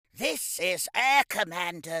This is Air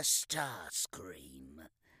Commander Starscream,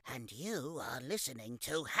 and you are listening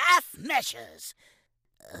to Half Measures.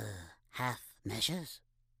 Half Measures?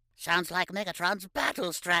 Sounds like Megatron's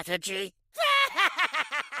battle strategy.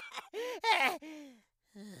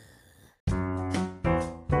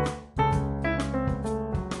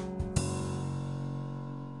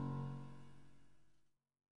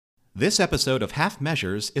 This episode of Half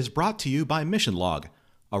Measures is brought to you by Mission Log,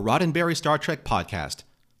 a Roddenberry Star Trek podcast.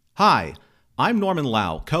 Hi, I'm Norman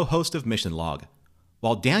Lau, co-host of Mission Log.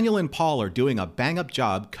 While Daniel and Paul are doing a bang-up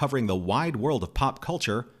job covering the wide world of pop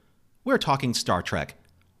culture, we're talking Star Trek,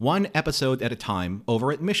 one episode at a time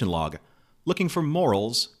over at Mission Log, looking for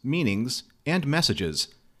morals, meanings, and messages.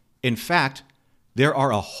 In fact, there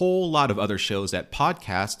are a whole lot of other shows at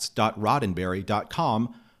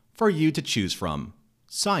podcasts.roddenberry.com for you to choose from.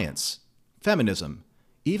 Science, feminism,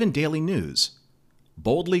 even daily news.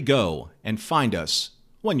 Boldly go and find us,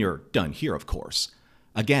 when you're done here, of course.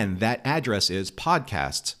 Again, that address is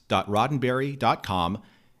podcasts.roddenberry.com,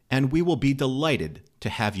 and we will be delighted to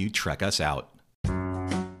have you trek us out.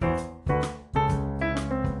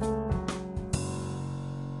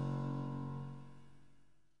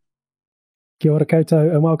 Kia ora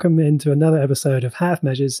koutou, and welcome into another episode of Half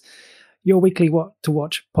Measures, your weekly What to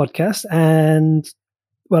Watch podcast. And,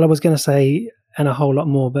 well, I was going to say, and a whole lot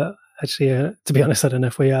more, but actually, to be honest, I don't know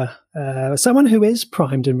if we are. Someone who is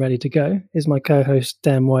primed and ready to go is my co-host,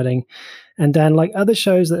 Dan Whiting. And Dan, like other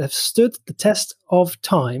shows that have stood the test of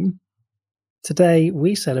time, today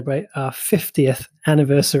we celebrate our 50th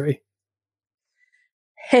anniversary.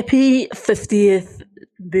 Happy 50th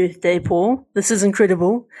birthday, Paul. This is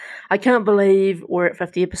incredible. I can't believe we're at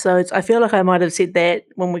 50 episodes. I feel like I might have said that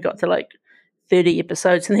when we got to like 30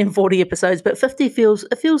 episodes and then 40 episodes, but 50 feels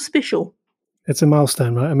special. It's a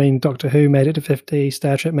milestone, right? I mean, Doctor Who made it to 50,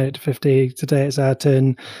 Star Trek made it to 50, today it's our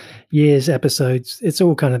turn, years, episodes, it's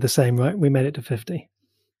all kind of the same, right? We made it to 50.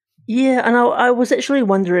 Yeah, and I was actually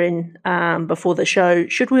wondering before the show,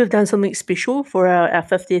 should we have done something special for our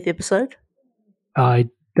 50th episode? I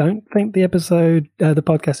don't think the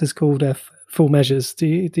podcast is called Full Measures. Do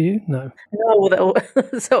you? No. No,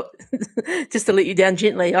 so just to let you down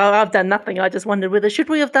gently, I've done nothing. I just wondered whether should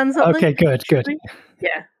we have done something? Okay, good.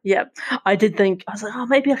 Yeah. I did think, I was like,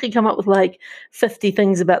 maybe I could come up with like 50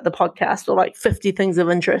 things about the podcast or like 50 things of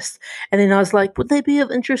interest. And then I was like, would they be of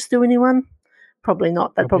interest to anyone? Probably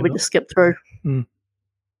not. They'd probably just skip through.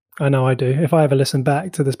 I know I do. If I ever listen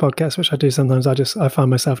back to this podcast, which I do sometimes, I find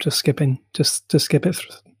myself just skipping, just skip it.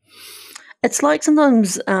 It's like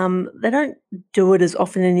sometimes they don't do it as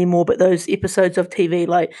often anymore, but those episodes of TV,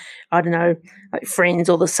 like, I don't know, like Friends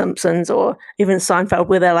or The Simpsons or even Seinfeld,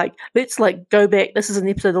 where they're like, let's like go back. This is an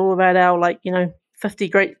episode all about our 50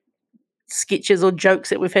 great sketches or jokes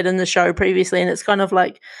that we've had in the show previously. And it's kind of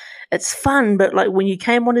like, it's fun, but like when you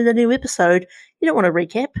came on in a new episode, you don't want to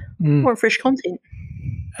recap. You want fresh content.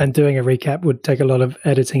 And doing a recap would take a lot of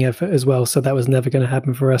editing effort as well. So that was never going to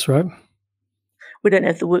happen for us, right? We don't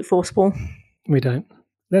have the workforce, Paul. We don't.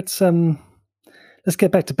 Let's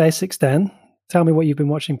get back to basics, Dan. Tell me what you've been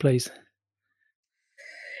watching, please.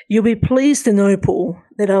 You'll be pleased to know, Paul,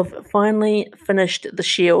 that I've finally finished The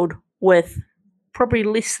Shield with probably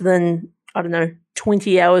less than,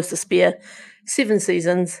 20 hours to spare. 7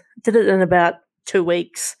 seasons. Did it in about 2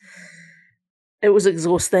 weeks. It was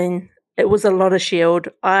exhausting. It was a lot of Shield.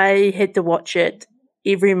 I had to watch it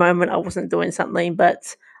every moment I wasn't doing something,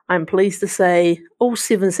 but I'm pleased to say all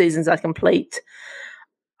 7 seasons are complete.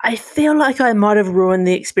 I feel like I might have ruined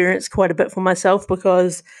the experience quite a bit for myself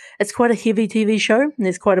because it's quite a heavy TV show and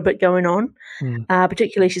there's quite a bit going on.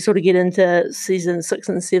 Particularly as you sort of get into season 6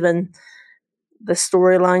 and 7, the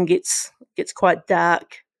storyline gets quite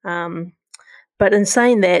dark. But in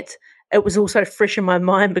saying that, it was also fresh in my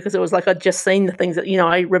mind because it was like I'd just seen the things that,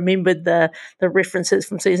 I remembered the references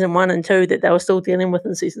from season 1 and 2 that they were still dealing with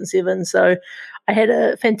in season 7. So I had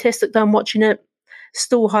a fantastic time watching it.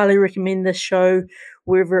 Still highly recommend this show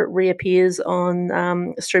wherever it reappears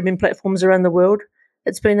on streaming platforms around the world.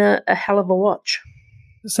 It's been a hell of a watch.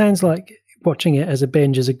 It sounds like watching it as a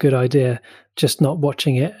binge is a good idea, just not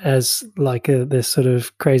watching it as like this sort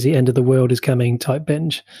of crazy end of the world is coming type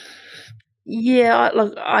binge. Yeah,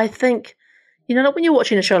 I think, like when you're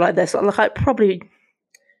watching a show like this, I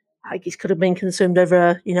guess could have been consumed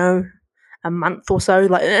over, a month or so,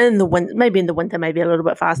 like in the winter, maybe a little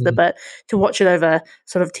bit faster, but to watch it over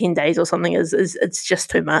sort of 10 days or something is it's just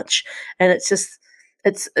too much. And it's just,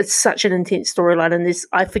 it's such an intense storyline, and this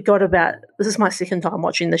is my second time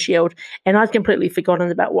watching The Shield, and I'd completely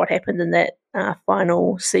forgotten about what happened in that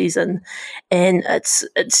final season, and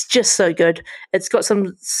it's just so good. It's got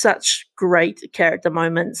some such great character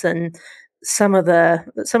moments, and some of the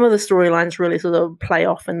storylines really sort of play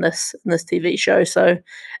off in this TV show. So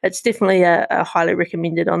it's definitely a highly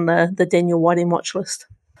recommended on the Daniel Whiting watch list.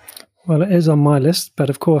 Well, it is on my list, but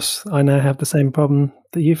of course, I now have the same problem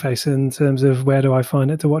that you face in terms of where do I find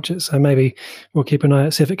it to watch it. So maybe we'll keep an eye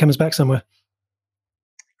out, see if it comes back somewhere.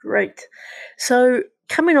 Great. So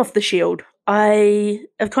coming off The Shield, I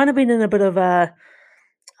have kind of been in a bit of a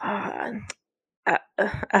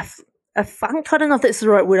funk. I don't know if that's the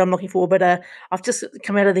right word I'm looking for, but I've just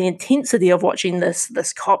come out of the intensity of watching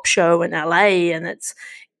this cop show in LA, and it's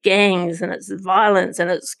gangs and it's violence and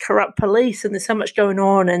it's corrupt police, and there's so much going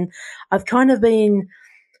on, and I've kind of been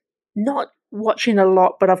not watching a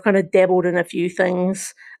lot, but I've kind of dabbled in a few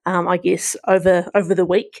things, I guess, over the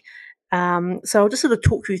week. So I'll just sort of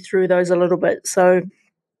talk you through those a little bit. So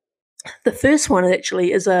the first one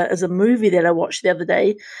actually is a movie that I watched the other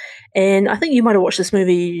day, and I think you might have watched this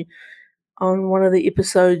movie on one of the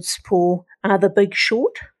episodes, Paul, The Big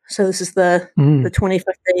Short. So this is the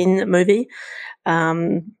 2015 movie,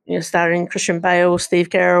 starring Christian Bale, Steve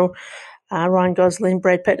Carell, Ryan Gosling,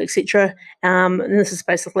 Brad Pitt, etc. And this is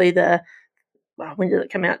basically when did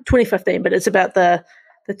it come out? 2015, but it's about the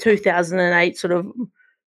 2008 sort of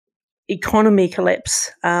economy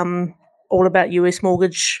collapse, all about US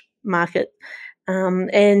mortgage market.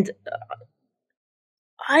 And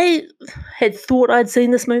I had thought I'd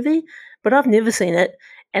seen this movie, but I've never seen it,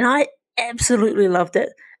 and I absolutely loved it.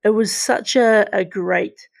 It was such a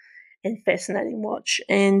great and fascinating watch.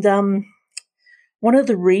 And one of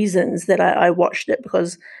the reasons that I watched it,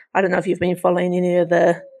 because I don't know if you've been following any of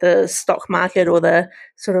the stock market or the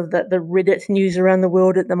sort of the Reddit news around the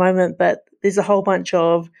world at the moment, but there's a whole bunch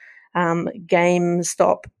of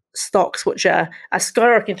GameStop stocks which are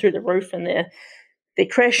skyrocketing through the roof, and they're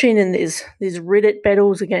crashing, and there's Reddit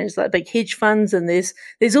battles against like big hedge funds, and there's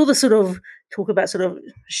all the sort of talk about sort of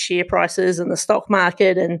share prices and the stock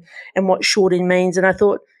market and what shorting means. And I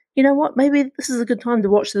thought, you know what, maybe this is a good time to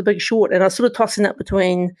watch The Big Short. And I was sort of tossing up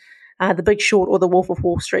between The Big Short or The Wolf of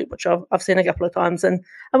Wall Street, which I've seen a couple of times, and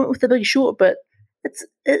I went with The Big Short. But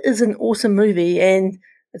it is an awesome movie, and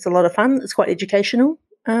it's a lot of fun. It's quite educational.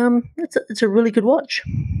 It's a really good watch.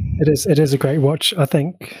 It is a great watch. I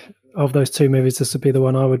think of those two movies, this would be the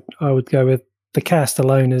one I would go with. The cast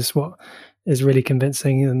alone is what is really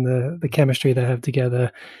convincing, and the chemistry they have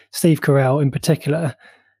together. Steve Carell in particular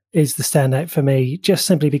is the standout for me, just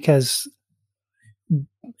simply because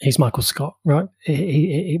he's Michael Scott, right?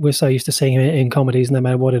 We're so used to seeing him in comedies, no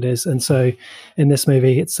matter what it is, and so in this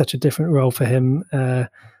movie, it's such a different role for him. I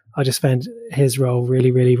just found his role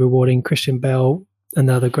really, really rewarding. Christian Bale,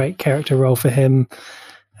 another great character role for him.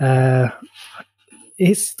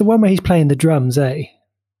 It's the one where he's playing the drums, eh?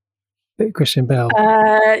 Christian Bale.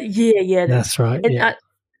 Yeah. That's right.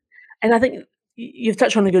 And I think you've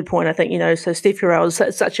touched on a good point. I think, so Steve Carell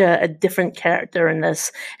is such a different character in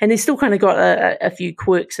this, and he's still kind of got a few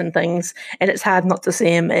quirks and things, and it's hard not to see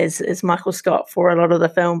him as Michael Scott for a lot of the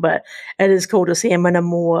film, but it is cool to see him in a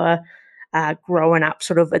more growing up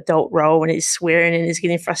sort of adult role, and he's swearing and he's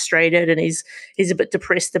getting frustrated and he's a bit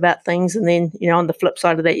depressed about things. And then, on the flip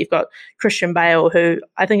side of that, you've got Christian Bale, who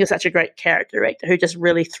I think is such a great character actor, who just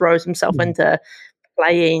really throws himself into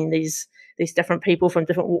playing these different people from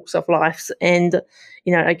different walks of life. And,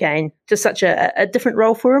 again, just such a different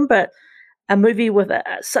role for him, but a movie with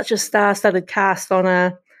such a star-studded cast on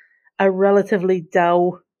a relatively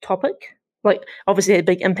dull topic. Like, obviously, it had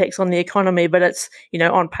big impacts on the economy, but it's,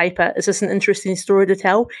 on paper, it's just an interesting story to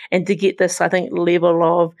tell. And to get this, I think, level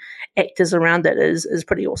of actors around it is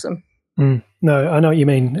pretty awesome. No, I know what you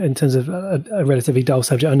mean in terms of a relatively dull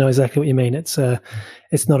subject. I know exactly what you mean. It's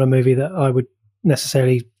not a movie that I would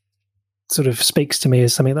necessarily sort of speaks to me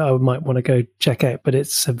as something that I might want to go check out, but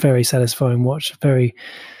it's a very satisfying watch. Very,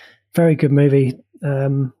 very good movie.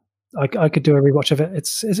 I could do a rewatch of it.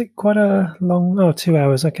 Is it quite a long? Oh, 2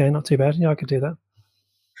 hours. Okay, not too bad. Yeah, I could do that.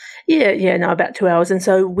 Yeah, no, about 2 hours. And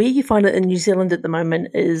so where you find it in New Zealand at the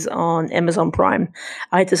moment is on Amazon Prime.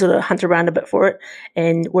 I had to sort of hunt around a bit for it,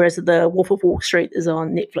 and whereas The Wolf of Wall Street is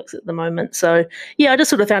on Netflix at the moment. So yeah, I just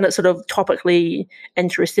sort of found it sort of topically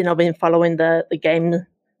interesting. I've been following the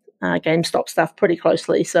GameStop stuff pretty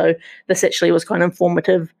closely, so this actually was kind of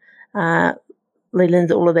informative, leading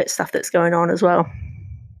into all of that stuff that's going on as well.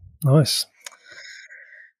 Nice.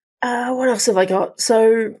 What else have I got?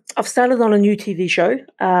 So I've started on a new TV show,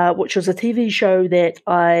 which was a TV show that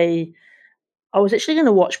I I was actually going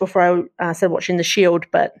to watch before I started watching The Shield,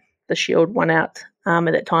 but The Shield won out at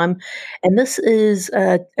that time. And this is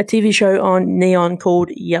a TV show on Neon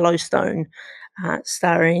called Yellowstone,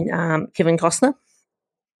 starring Kevin Costner.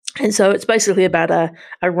 And so it's basically about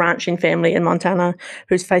a ranching family in Montana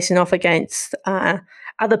who's facing off against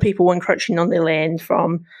other people encroaching on their land,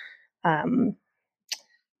 from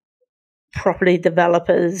property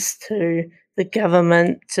developers to the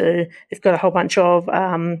government. They've got a whole bunch of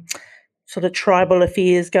sort of tribal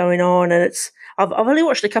affairs going on, and I've only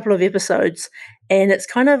watched a couple of episodes, and it's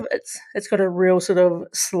got a real sort of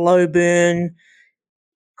slow burn,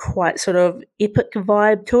 quite sort of epic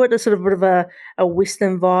vibe to it. A sort of bit of a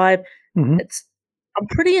Western vibe. Mm-hmm. I'm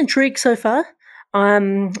pretty intrigued so far.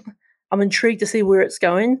 I'm intrigued to see where it's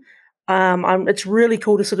going. It's really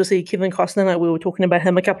cool to sort of see Kevin Costner. Like we were talking about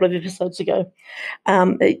him a couple of episodes ago.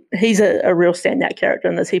 He's a real standout character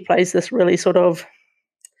in this. He plays this really sort of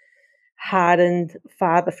hardened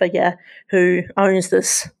father figure who owns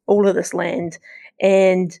all of this land,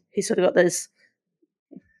 and he's sort of got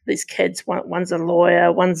these kids. One's a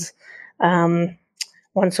lawyer, one's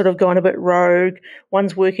sort of gone a bit rogue,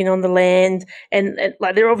 one's working on the land, and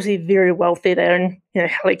like they're obviously very wealthy. They're in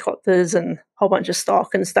helicopters and a whole bunch of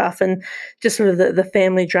stock and stuff, and just sort of the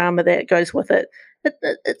family drama that goes with it.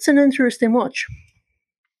 It's an interesting watch.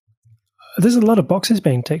 There's a lot of boxes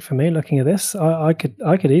being ticked for me looking at this. I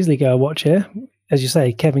could easily go watch here. As you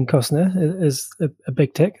say, Kevin Costner is a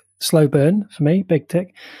big tick. Slow burn for me, big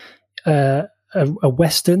tick. A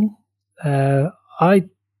Western. I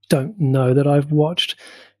don't know that I've watched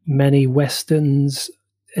many Westerns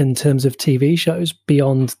in terms of TV shows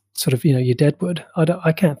beyond sort of your Deadwood.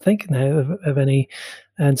 I can't think now of any,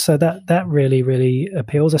 and so that really, really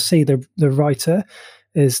appeals. I see the writer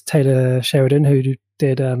is Taylor Sheridan, who did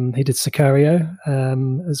he did Sicario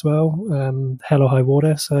as well, Hell or High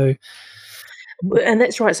Water. So, and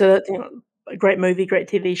that's right. So a great movie, great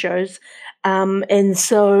TV shows, and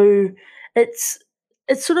so it's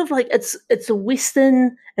sort of like it's a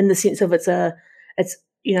Western in the sense of it's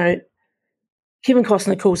Kevin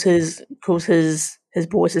Costner calls his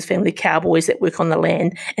boys, his family, cowboys that work on the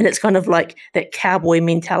land, and it's kind of like that cowboy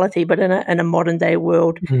mentality, but in a modern day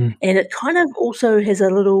world. Mm. And it kind of also has a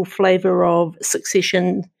little flavor of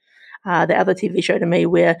Succession, the other TV show to me,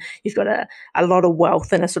 where you've got a lot of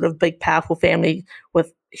wealth and a sort of big, powerful family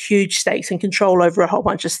with huge stakes and control over a whole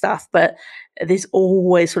bunch of stuff, but there's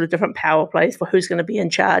always sort of different power plays for who's going to be in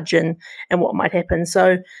charge and what might happen.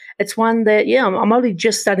 So it's one that, I'm only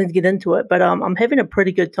just starting to get into it, but I'm having a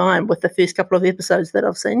pretty good time with the first couple of episodes that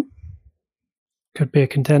I've seen. Could be a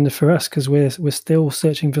contender for us because we're still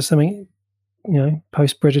searching for something,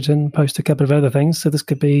 post Bridgerton, post a couple of other things. So this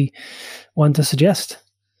could be one to suggest.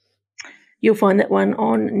 You'll find that one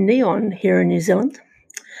on Neon here in New Zealand.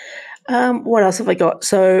 What else have I got?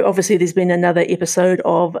 So obviously there's been another episode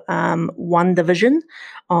of WandaVision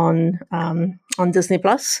on Disney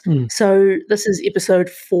Plus. So this is episode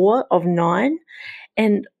 4 of 9.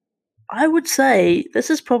 And I would say this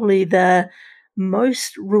is probably the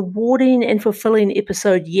most rewarding and fulfilling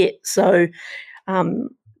episode yet. So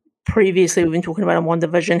previously we've been talking about on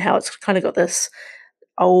WandaVision how it's kind of got this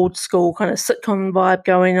old school kind of sitcom vibe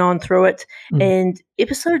going on through it. And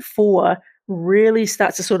episode 4 really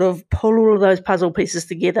starts to sort of pull all of those puzzle pieces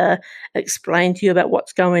together, explain to you about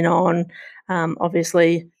what's going on.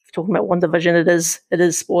 Obviously, talking about WandaVision, it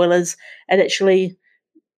is spoilers. It actually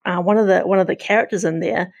one of the characters in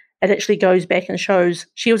there, it actually goes back and shows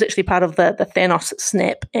she was actually part of the Thanos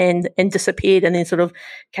snap and disappeared and then sort of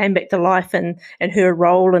came back to life and her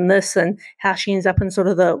role in this and how she ends up in sort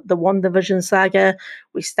of the WandaVision saga.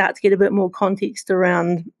 We start to get a bit more context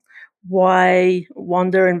around why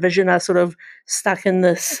Wanda and Vision are sort of stuck in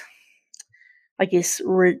this, I guess,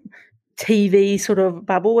 TV sort of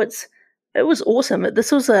bubble. It was awesome.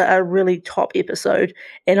 This was a really top episode,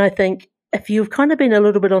 and I think if you've kind of been a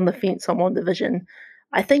little bit on the fence on WandaVision,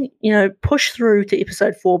 I think push through to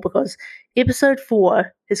episode 4 because episode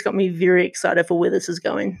 4 has got me very excited for where this is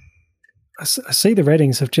going. I see the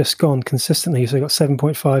ratings have just gone consistently. So you've got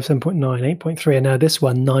 7.5, 7.9, 8.3, and now this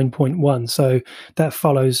one, 9.1. So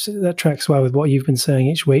that tracks well with what you've been saying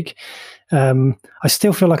each week. I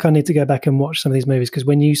still feel like I need to go back and watch some of these movies because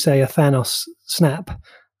when you say a Thanos snap,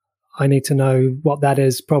 I need to know what that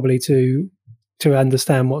is probably to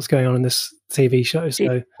understand what's going on in this TV show.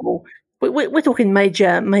 So we're talking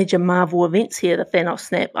major Marvel events here, the Thanos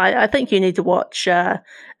snap. I think you need to watch a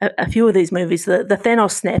few of these movies. The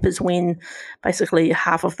Thanos snap is when basically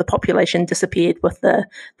half of the population disappeared with the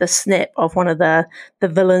snap of one of the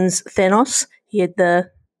villains, Thanos. He had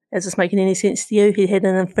the Is this making any sense to you? He had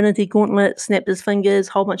an infinity gauntlet, snapped his fingers,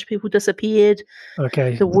 a whole bunch of people disappeared.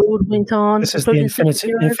 Okay. The world went on. This is the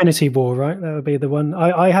Infinity War, right? That would be the one.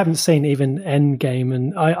 I haven't seen even Endgame,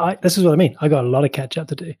 and I this is what I mean. I got a lot of catch up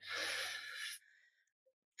to do.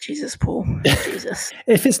 Jesus, Paul. Jesus.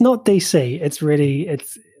 If it's not DC,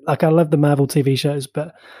 it's like I love the Marvel TV shows,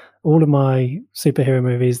 but all of my superhero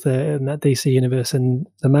movies, they're in that DC universe, and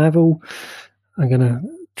the Marvel, I'm going to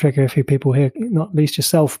trigger a few people here, not least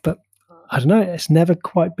yourself, but I don't know, it's never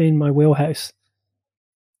quite been my wheelhouse.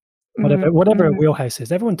 Whatever a wheelhouse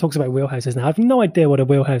is. Everyone talks about wheelhouses now. I have no idea what a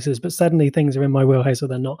wheelhouse is, but suddenly things are in my wheelhouse or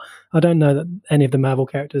they're not. I don't know that any of the Marvel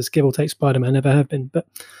characters, give or take Spider-Man, ever have been. But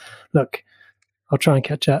look, I'll try and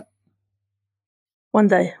catch up. One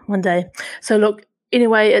day. So look,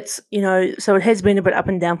 anyway, it's, so it has been a bit up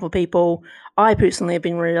and down for people. I personally have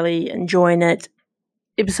been really enjoying it.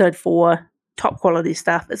 Episode 4, top quality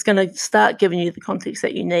stuff. It's going to start giving you the context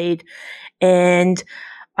that you need. And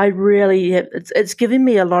I really have, it's given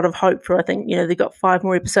me a lot of hope for, I think, they've got 5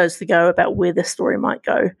 more episodes to go about where this story might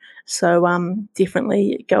go. So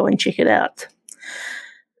definitely go and check it out.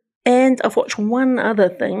 And I've watched one other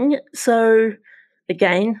thing. So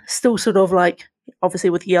again, still sort of like, obviously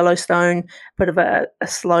with Yellowstone, bit of a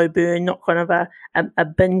slow burn, not kind of a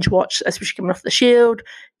binge watch, especially coming off The Shield,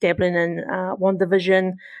 dabbling in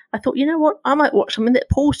WandaVision. I thought, you know what, I might watch something that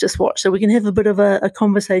Paul's just watched so we can have a bit of a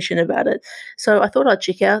conversation about it. So I thought I'd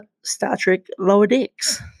check out Star Trek Lower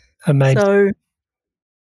Decks. Amazing.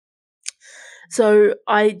 So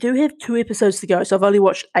I do have 2 episodes to go, so I've only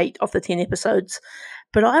watched 8 of the 10 episodes.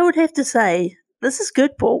 But I would have to say, this is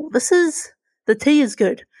good, Paul. The tea is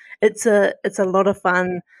good. It's a lot of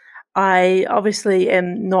fun. I obviously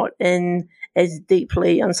am not in as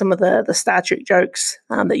deeply on some of the Star Trek jokes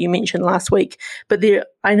that you mentioned last week, but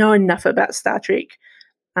I know enough about Star Trek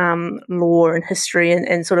lore and history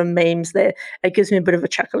and sort of memes that it gives me a bit of a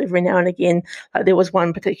chuckle every now and again. Like there was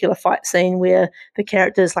one particular fight scene where the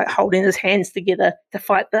character's like holding his hands together to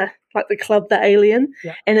fight the club, the alien,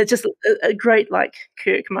 and it's just a great like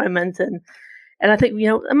Kirk moment. And I think,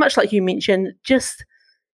 much like you mentioned, just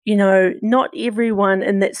not everyone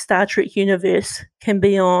in that Star Trek universe can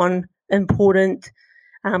be on important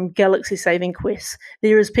galaxy-saving quests.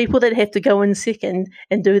 There is people that have to go in second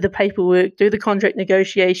and do the paperwork, do the contract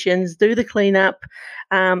negotiations, do the cleanup,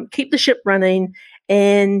 keep the ship running,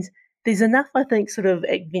 and there's enough, I think, sort of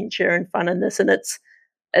adventure and fun in this, and it's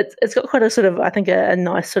got quite a sort of, I think, a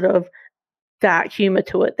nice sort of dark humor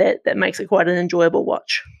to it that makes it quite an enjoyable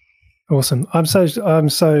watch. Awesome. I'm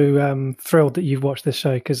so thrilled that you've watched this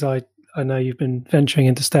show, because I know you've been venturing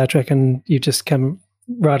into Star Trek and you just come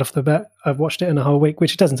right off the bat. I've watched it in a whole week,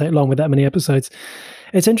 which doesn't take long with that many episodes.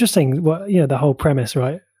 It's interesting the whole premise,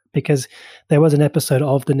 right? Because there was an episode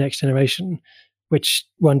of The Next Generation, which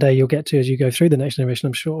one day you'll get to as you go through The Next Generation,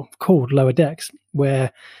 I'm sure, called Lower Decks,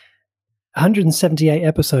 where 178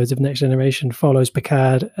 episodes of Next Generation follows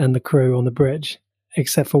Picard and the crew on the bridge,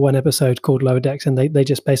 except for one episode called Lower Decks, and they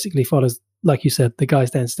just basically follows, like you said, the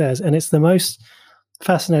guys downstairs. And it's the most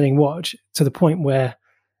fascinating watch, to the point where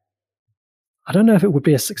I don't know if it would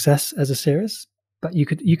be a success as a series, but you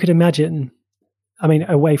could imagine, I mean,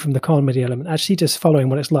 away from the comedy element, actually just following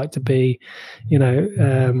what it's like to be,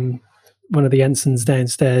 one of the ensigns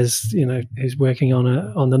downstairs, who's working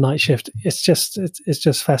on the night shift. It's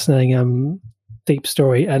just fascinating, deep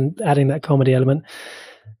story, and adding that comedy element.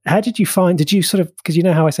 How did you sort of, because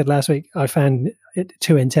how I said last week, I found it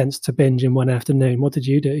too intense to binge in one afternoon. What did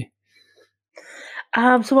you do?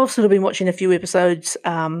 So I've sort of been watching a few episodes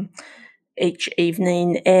each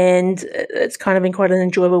evening, and it's kind of been quite an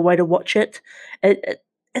enjoyable way to watch it.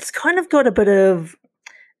 It's kind of got a bit of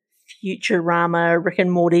Futurama, Rick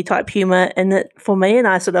and Morty type humor in it for me, and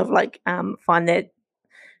I sort of like find that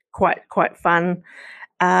quite fun.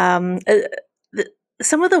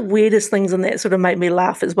 Some of the weirdest things in that sort of make me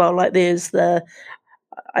laugh as well. Like there's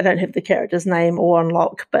I don't have the character's name or on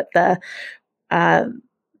lock, but the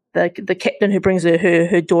captain who brings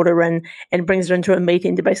her daughter in and brings her into a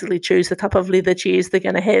meeting to basically choose the type of leather chairs they're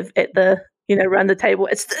going to have at the around the table.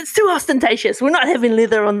 It's too ostentatious. We're not having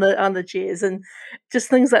leather on the chairs, and just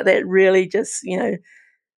things like that really just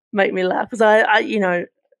make me laugh, because I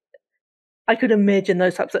could imagine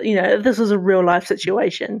those types of if this was a real life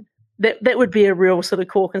situation. That would be a real sort of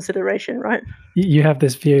core consideration, right? You have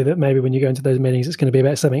this view that maybe when you go into those meetings, it's going to be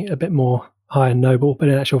about something a bit more high and noble, but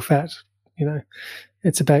in actual fact,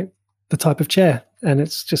 it's about the type of chair, and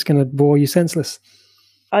it's just going to bore you senseless.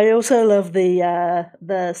 I also love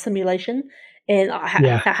the simulation, and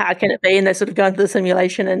how can it be? And they sort of go into the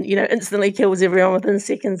simulation and instantly kills everyone within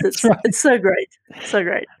seconds. It's right. It's so great, so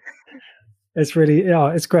great. It's really,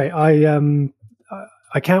 yeah, it's great.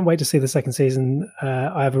 I can't wait to see the second season.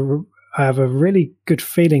 I have a really good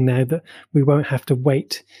feeling now that we won't have to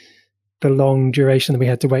wait the long duration that we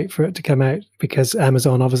had to wait for it to come out, because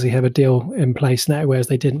Amazon obviously have a deal in place now, whereas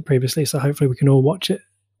they didn't previously. So hopefully we can all watch it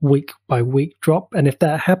week by week drop. And if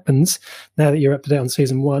that happens, now that you're up to date on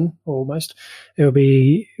season 1 almost, it would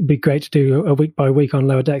be great to do a week by week on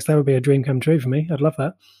Lower Decks. That would be a dream come true for me. I'd love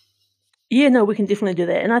that. Yeah, no, we can definitely do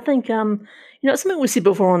that. And I think, it's something we said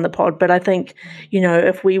before on the pod, but I think,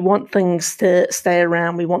 if we want things to stay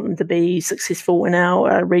around, we want them to be successful in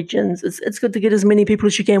our regions, it's good to get as many people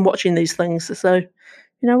as you can watching these things. So, you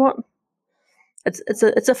know what?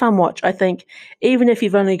 It's a fun watch. I think even if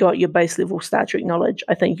you've only got your base level Star Trek knowledge,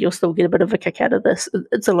 I think you'll still get a bit of a kick out of this.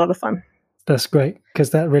 It's a lot of fun. That's great,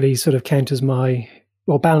 because that really sort of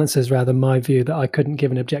balances rather my view that I couldn't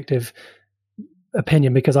give an objective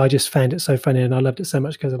opinion, because I just found it so funny and I loved it so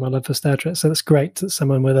much because of my love for Star Trek. So that's great that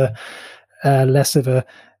someone with a less of a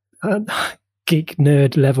geek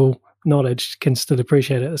nerd level knowledge can still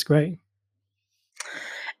appreciate it. That's great.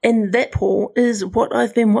 And that, Paul, is what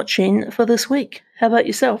I've been watching for this week. How about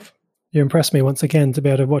yourself? You impressed me once again to be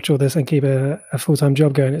able to watch all this and keep a full-time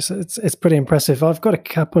job going. It's pretty impressive. I've got a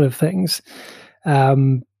couple of things.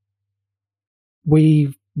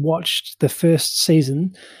 We watched the first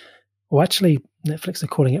season, or actually Netflix are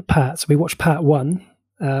calling it part. So we watched part 1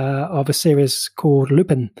 of a series called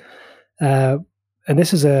Lupin. And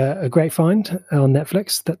this is a great find on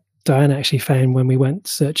Netflix that Diana actually found when we went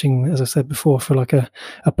searching, as I said before, for like a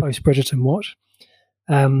post-Bridgerton watch.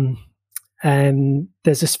 And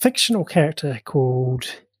there's this fictional character called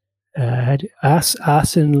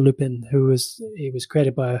Arsène Lupin, he was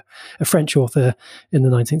created by a French author in the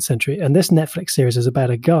 19th century. And this Netflix series is about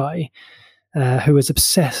a guy who is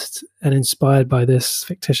obsessed and inspired by this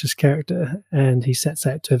fictitious character, and he sets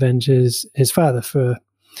out to avenge his father for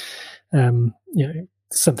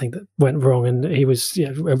something that went wrong, and he was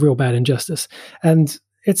a real bad injustice. And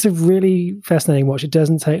it's a really fascinating watch. It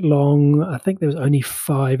doesn't take long. I think there was only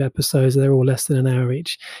 5 episodes. They're all less than an hour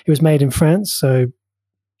each. It was made in France, so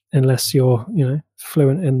unless you're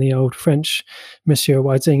fluent in the old French, Monsieur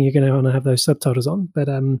Whiting, you're going to want to have those subtitles on. But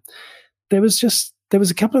there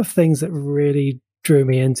was a couple of things that really drew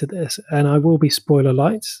me into this, and I will be spoiler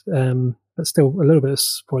light, but still a little bit of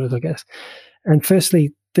spoilers, I guess. And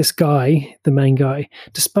firstly, this guy, the main guy,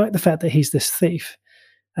 despite the fact that he's this thief,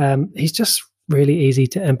 he's just really easy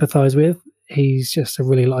to empathize with. He's just a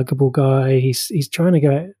really likable guy. He's trying to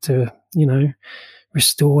go out to,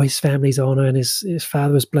 restore his family's honor, and his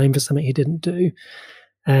father was blamed for something he didn't do.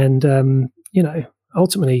 And,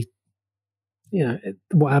 ultimately,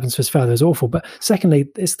 what happens to his father is awful. But secondly,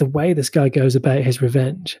 it's the way this guy goes about his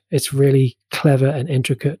revenge. It's really clever and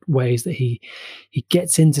intricate ways that he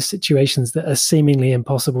gets into situations that are seemingly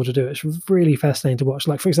impossible to do. It's really fascinating to watch.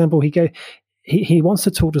 Like, for example, he wants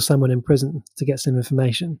to talk to someone in prison to get some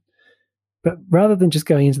information. But rather than just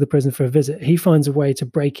going into the prison for a visit, he finds a way to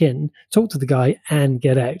break in, talk to the guy, and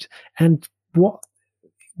get out. And what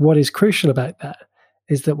is crucial about that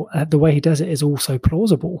is that the way he does it is also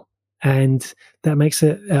plausible. And that makes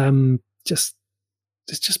it it's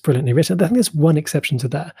just brilliantly written. I think there's one exception to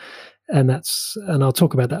that, and I'll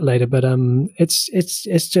talk about that later. But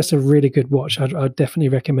it's just a really good watch. I'd definitely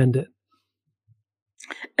recommend it.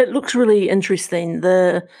 It looks really interesting.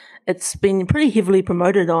 It's been pretty heavily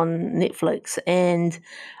promoted on Netflix, and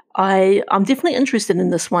I'm definitely interested in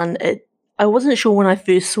this one. I wasn't sure when I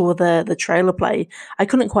first saw the trailer play. I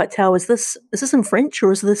couldn't quite tell. Is this in French,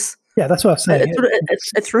 or is this? Yeah, that's what I'm saying.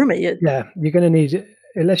 It threw me. Yeah, you're going to need,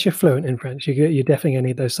 unless you're fluent in French, you're definitely going to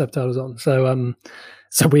need those subtitles on.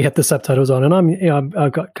 So we had the subtitles on, and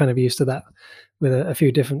I've got kind of used to that with a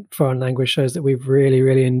few different foreign language shows that we've really,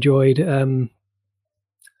 really enjoyed. And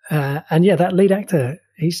yeah, that lead actor,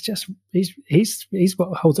 he's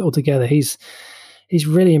what holds it all together. He's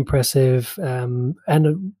really impressive. And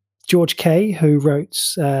George Kay, who's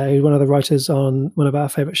one of the writers on one of our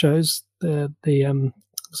favorite shows, the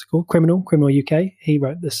what's it called? Criminal UK. He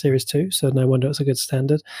wrote this series too, so no wonder it's a good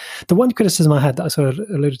standard. The one criticism I had that I sort of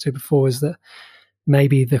alluded to before is that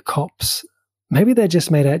maybe the cops, maybe they're just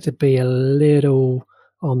made out to be a little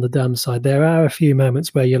on the dumb side. There are a few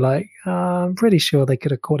moments where you're like, I'm pretty sure they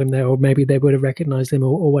could have caught him there, or maybe they would have recognized him,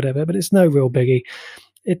 or whatever. But it's no real biggie.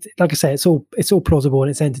 It, like I say, it's all plausible and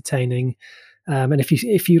it's entertaining. And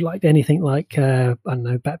if you liked anything like I don't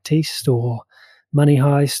know, Baptiste or Money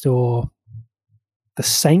Heist or The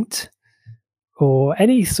Saint or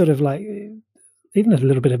any sort of like even a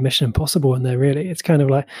little bit of Mission Impossible in there. Really, it's kind of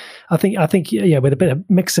like I think yeah, with a bit of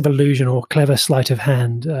mix of illusion or clever sleight of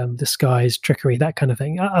hand, disguise, trickery, that kind of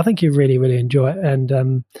thing. I think you really enjoy it.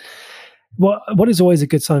 And what is always a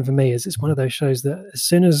good sign for me is it's one of those shows that as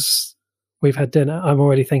soon as we've had dinner, I'm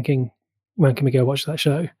already thinking, when can we go watch that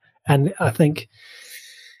show? And I think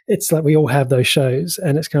it's like we all have those shows,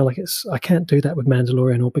 and it's kind of like I can't do that with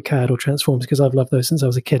Mandalorian or Picard or Transformers because I've loved those since I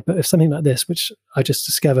was a kid. But if something like this, which I just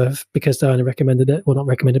discovered because Diana recommended it, well, not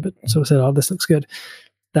recommended, but sort of said, "Oh, this looks good,"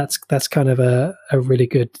 that's kind of a really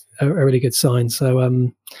good sign. So,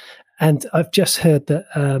 and I've just heard that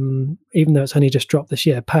even though it's only just dropped this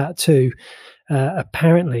year, Part 2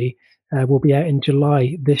 apparently will be out in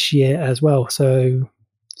July this year as well. So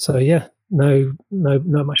yeah, no,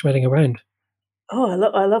 not much waiting around. Oh,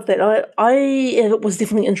 I love that. I was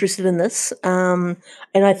definitely interested in this, and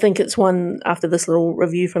I think it's one after this little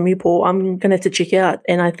review from you, Paul. I'm going to have to check out,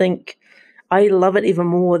 and I think I love it even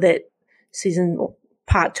more that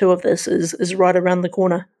part 2 of this is right around the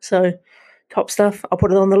corner. So, top stuff. I'll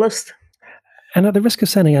put it on the list. And at the risk of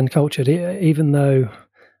sounding uncultured, even though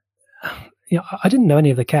I didn't know any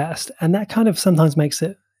of the cast, and that kind of sometimes makes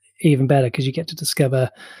it even better because you get to discover,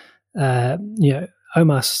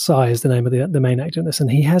 Omar Sy is the name of the main actor in this, and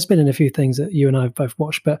he has been in a few things that you and I have both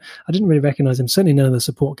watched, but I didn't really recognize him. Certainly none of the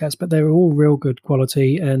support cast, but they were all real good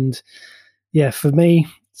quality. And yeah, for me,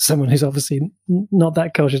 someone who's obviously not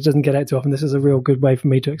that cultured, doesn't get out too often, this is a real good way for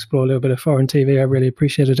me to explore a little bit of foreign TV. I really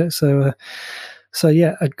appreciated it. So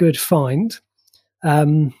yeah, a good find.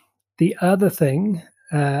 The other thing,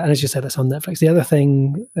 and as you said, that's on Netflix. The other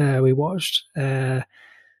thing we watched, a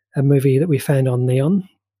movie that we found on Neon.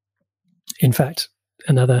 In fact,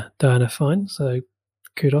 another Diana find. So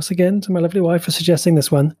kudos again to my lovely wife for suggesting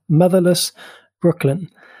this one, Motherless Brooklyn.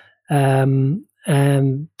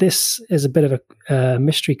 And this is a bit of a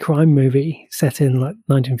mystery crime movie set in like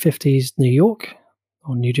 1950s New York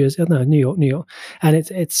or New Jersey. No, New York. And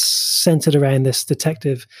it's centered around this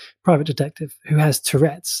private detective who has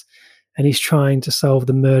Tourette's, and he's trying to solve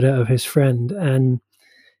the murder of his friend. And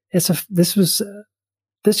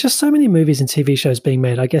there's just so many movies and TV shows being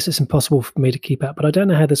made. I guess it's impossible for me to keep up, but I don't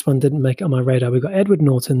know how this one didn't make it on my radar. We've got Edward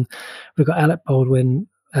Norton, we've got Alec Baldwin,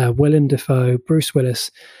 Willem Dafoe, Bruce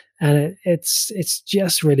Willis, and it's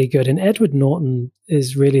just really good. And Edward Norton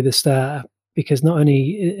is really the star because not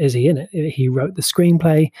only is he in it, he wrote the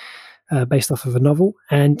screenplay based off of a novel,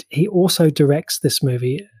 and he also directs this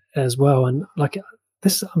movie as well. And like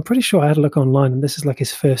this, I'm pretty sure I had a look online, and this is like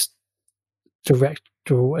his first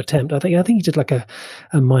directorial attempt. I think he did like a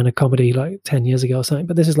minor comedy like 10 years ago or something,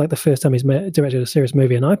 but this is like the first time he's directed a serious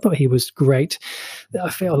movie, and I thought he was great. I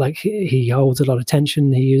feel like he holds a lot of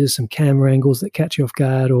tension. He uses some camera angles that catch you off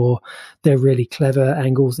guard, or they're really clever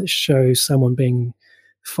angles that show someone being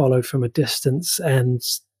followed from a distance, and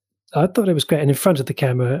I thought it was great. And in front of the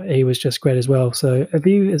camera he was just great as well. So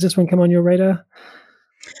has this one come on your radar?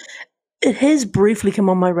 It has briefly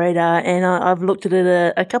come on my radar, and I've looked at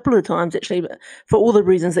it a couple of times actually, but for all the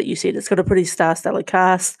reasons that you said. It's got a pretty star-studded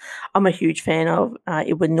cast. I'm a huge fan of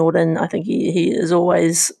Edward Norton. I think he is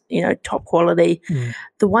always, top quality.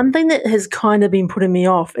 The one thing that has kind of been putting me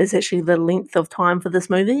off is actually the length of time for this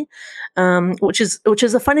movie, which is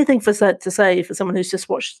a funny thing to say for someone who's just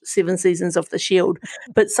watched 7 seasons of The Shield.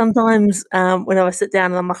 But sometimes when I sit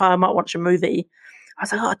down and I'm like, I might watch a movie, I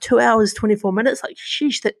was like, 2 hours, 24 minutes. Like,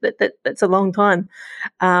 sheesh, that's a long time.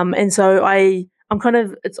 And so I'm kind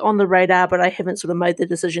of, it's on the radar, but I haven't sort of made the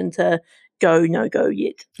decision to go, no go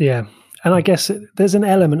yet. Yeah. And I guess there's an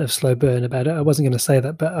element of slow burn about it. I wasn't going to say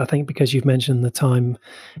that, but I think because you've mentioned the time,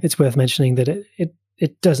 it's worth mentioning that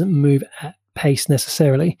it doesn't move at pace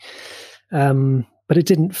necessarily. But it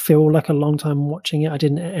didn't feel like a long time watching it. I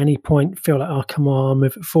didn't at any point feel like, oh, come on,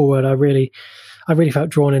 move it forward. I really felt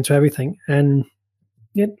drawn into everything. And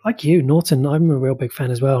yeah, like you, Norton, I'm a real big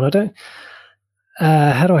fan as well. And I don't,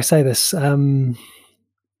 how do I say this? I don't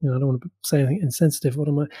want to say anything insensitive. What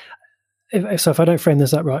am I? If I don't frame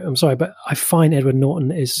this up right, I'm sorry, but I find Edward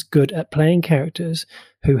Norton is good at playing characters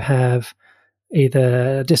who have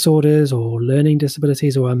either disorders or learning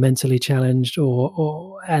disabilities or are mentally challenged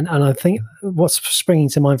and I think what's springing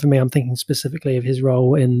to mind for me, I'm thinking specifically of his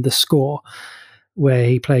role in The Score, where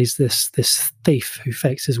he plays this thief who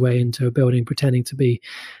fakes his way into a building pretending to be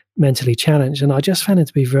mentally challenged. And I just found it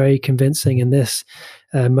to be very convincing in this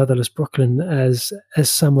Motherless Brooklyn as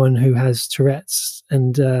someone who has Tourette's.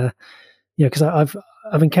 And because I've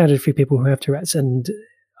encountered a few people who have Tourette's, and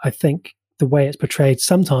I think the way it's portrayed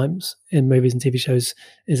sometimes in movies and TV shows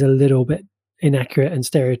is a little bit inaccurate and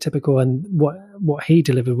stereotypical. And what he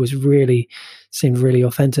delivered seemed really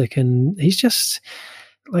authentic. And he's just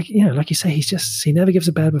like you say, he never gives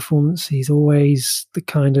a bad performance. He's always the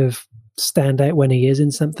kind of standout when he is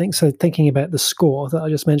in something. So thinking about the score that I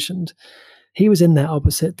just mentioned, he was in that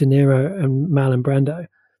opposite De Niro and Marlon Brando.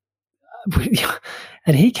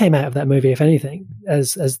 And he came out of that movie, if anything,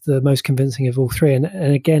 as the most convincing of all three. And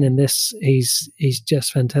again, in this, he's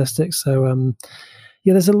just fantastic. So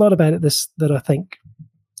there's a lot about it that I think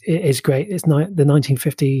is great. It's the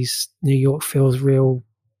 1950s New York feels real,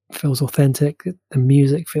 feels authentic. The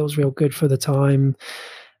music feels real good for the time.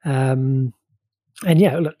 And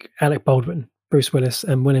yeah, look, Alec Baldwin, Bruce Willis,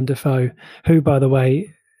 and Willem Dafoe, who, by the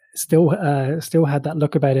way, still had that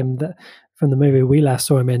look about him that from the movie we last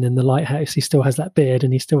saw him in The Lighthouse. He still has that beard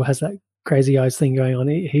and he still has that crazy eyes thing going on.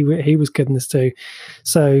 He was good in this too.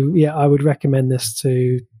 So yeah, I would recommend this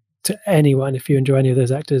to anyone if you enjoy any of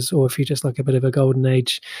those actors, or if you just like a bit of a golden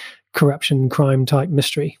age corruption crime type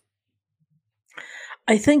mystery.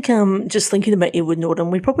 I think just thinking about Edward Norton,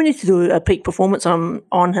 we probably need to do a peak performance on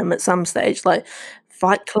him at some stage, like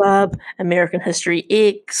Fight Club, American History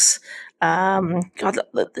X, God,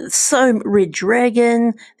 there's so Red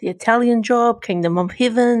Dragon, The Italian Job, Kingdom of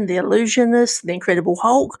Heaven, The Illusionist, The Incredible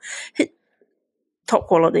Hulk. Top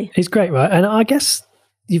quality. He's great, right? And I guess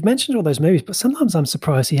you've mentioned all those movies, but sometimes I'm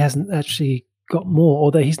surprised he hasn't actually got more,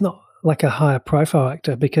 or that he's not like a higher profile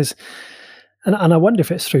actor, because, and I wonder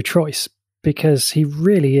if it's through choice, because he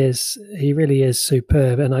really is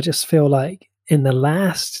superb. And I just feel like in the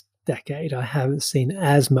last decade, I haven't seen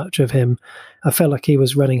as much of him. I felt like he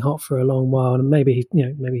was running hot for a long while, and maybe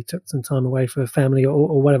he took some time away for family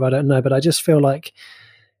or whatever. I don't know, but I just feel like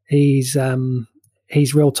he's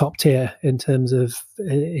real top tier in terms of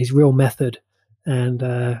his real method, and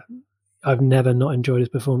I've never not enjoyed his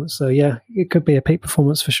performance. So yeah, it could be a peak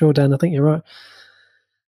performance for sure, Dan. I think you're right.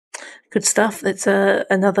 Good stuff. That's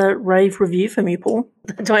another rave review from you, Paul.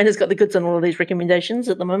 Diana's got the goods on all of these recommendations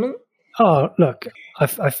at the moment. Oh, look,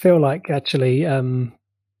 I feel like actually,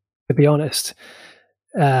 to be honest,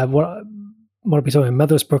 what are we talking?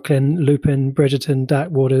 Mother's Brooklyn, Lupin, Bridgerton,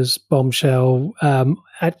 Dark Waters, Bombshell.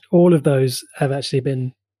 All of those have actually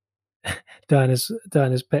been Diana's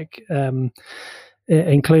pick,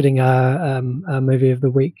 including our movie of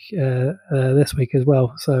the week this week as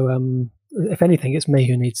well. So if anything, it's me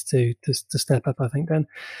who needs to step up, I think,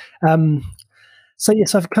 then. So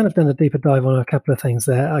yes, I've kind of done a deeper dive on a couple of things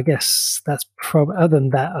there. I guess that's probably, other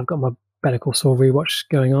than that, I've got my Better Call Saul rewatch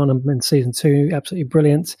going on. I'm in season 2, absolutely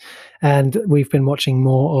brilliant. And we've been watching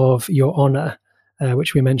more of Your Honor,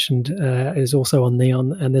 which we mentioned is also on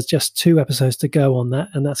Neon. And there's just 2 episodes to go on that,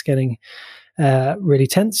 and that's getting really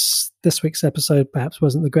tense. This week's episode perhaps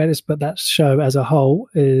wasn't the greatest, but that show as a whole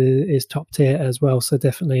is top tier as well. So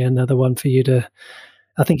definitely another one for you to,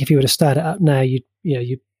 I think if you were to start it up now, you'd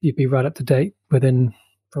be right up to date within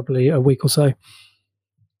probably a week or so.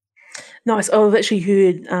 Nice. I've actually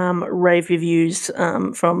heard rave reviews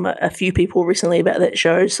from a few people recently about that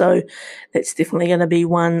show, so that's definitely going to be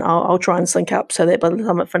one I'll try and sync up so that by the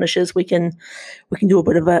time it finishes, we can do a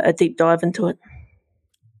bit of a deep dive into it.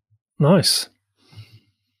 Nice.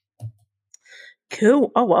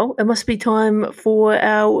 Cool. Oh, well, it must be time for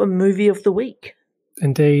our movie of the week.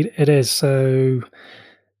 Indeed, it is. So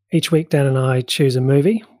each week, Dan and I choose a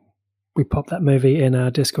movie. We pop that movie in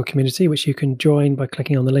our Discord community, which you can join by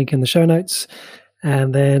clicking on the link in the show notes.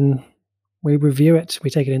 And then we review it. We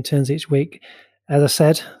take it in turns each week. As I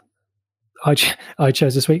said, I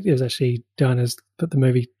chose this week. It was actually Diana's put the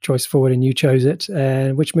movie choice forward and you chose it.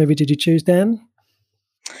 And which movie did you choose, Dan?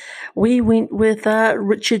 We went with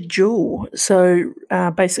Richard Jewell. So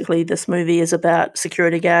basically this movie is about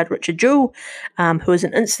security guard Richard Jewell, who is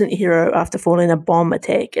an instant hero after falling a bomb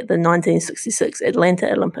attack at the 1966 Atlanta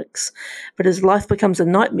Olympics. But his life becomes a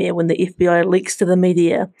nightmare when the FBI leaks to the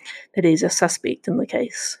media that he's a suspect in the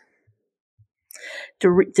case.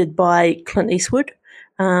 Directed by Clint Eastwood.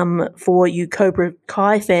 For you Cobra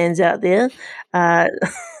Kai fans out there,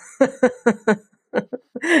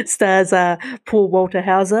 stars Paul Walter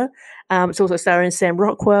Hauser. It's also starring Sam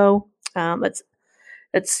Rockwell. It's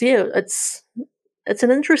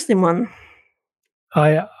an interesting one.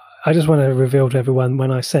 I just want to reveal to everyone,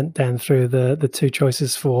 when I sent Dan through the 2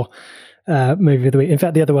 choices for movie of the week. In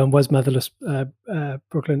fact, the other one was Motherless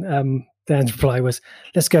Brooklyn. Dan's reply was,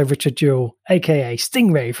 "Let's go Richard Jewell, aka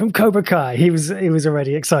Stingray from Cobra Kai." He was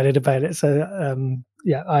already excited about it. So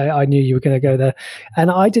yeah, I knew you were going to go there,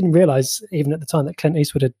 and I didn't realize even at the time that Clint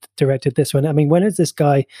Eastwood had directed this one. I mean, when is this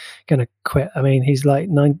guy going to quit? I mean, he's like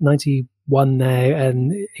 91 now,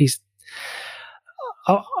 and he's.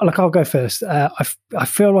 I'll go first. I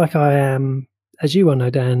feel like I am, as you well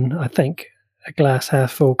know, Dan, I think a glass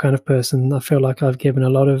half full kind of person. I feel like I've given a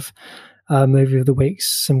lot of movie of the week.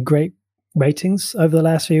 Some great ratings over the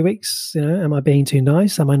last few weeks. Am I being too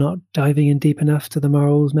nice? Am I not diving in deep enough to the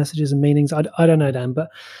morals, messages, and meanings? I don't know, Dan, but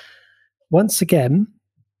once again,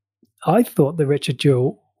 I thought The Richard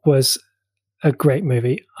Jewell was a great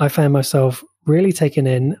movie. I found myself really taken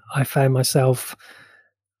in. I found myself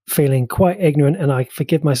feeling quite ignorant, and I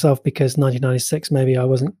forgive myself because 1996, maybe I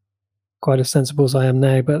wasn't quite as sensible as I am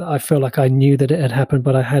now, but I feel like I knew that it had happened,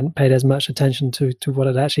 but I hadn't paid as much attention to what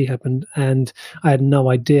had actually happened. And I had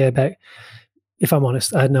no idea about, if I'm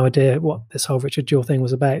honest, I had no idea what this whole Richard Jewell thing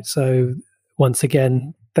was about. So once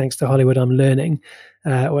again, thanks to Hollywood, I'm learning,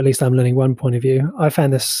 or at least I'm learning one point of view. I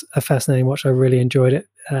found this a fascinating watch. I really enjoyed it.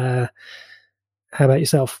 How about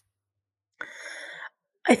yourself?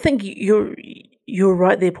 I think you're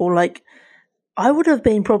right there, Paul. Like, I would have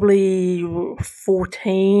been probably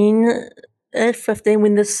 14, 15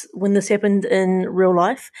 when this happened in real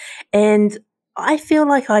life, and I feel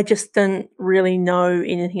like I just didn't really know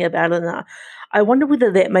anything about it. And I wonder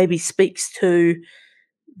whether that maybe speaks to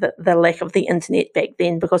the lack of the internet back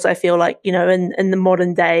then, because I feel like, in the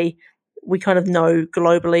modern day, we kind of know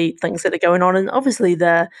globally things that are going on, and obviously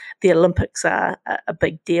the Olympics are a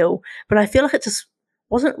big deal, but I feel like it just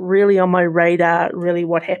wasn't really on my radar, really,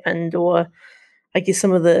 what happened, or I guess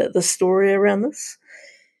some of the story around this.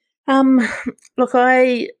 Look,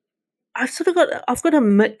 I've got a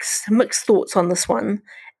mixed thoughts on this one,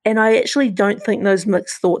 and I actually don't think those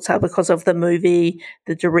mixed thoughts are because of the movie,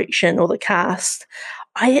 the direction, or the cast.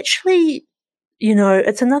 I actually,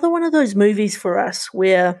 it's another one of those movies for us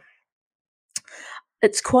where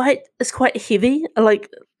it's quite heavy, like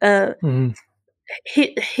heavy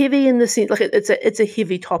in the sense, like it's a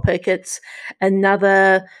heavy topic. It's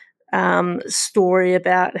another story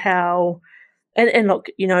about how, and look,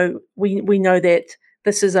 we know that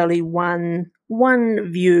this is only one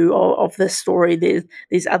view of this story.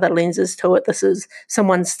 There's other lenses to it. This is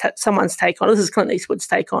someone's take on. This is Clint Eastwood's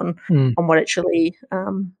take on what actually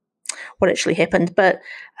happened. But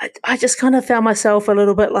I just kind of found myself a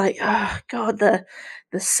little bit like, oh God, the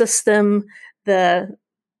system,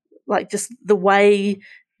 just the way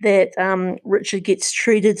that Richard gets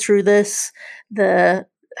treated through this, the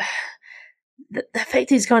fact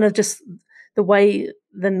he's kind of just the way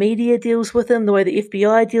the media deals with him, the way the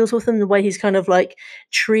FBI deals with him, the way he's kind of like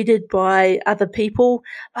treated by other people.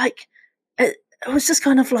 Like it was just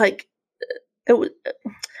kind of like it was.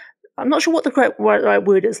 I'm not sure what the right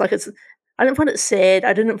word is. Like I didn't find it sad.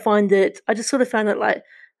 I didn't find it. I just sort of found it like,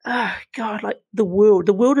 oh God, like the world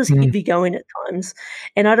is heavy going at times,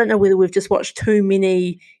 and I don't know whether we've just watched too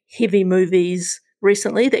many heavy movies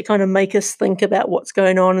recently that kind of make us think about what's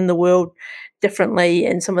going on in the world differently,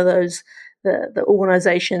 and some of those the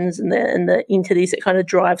organizations and the entities that kind of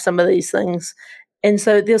drive some of these things. And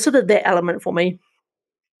so there's sort of that element for me.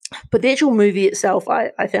 But the actual movie itself, I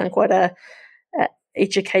found quite a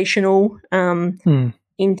educational,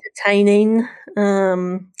 entertaining,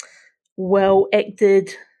 well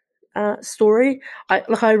acted story.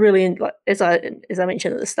 I really like, as I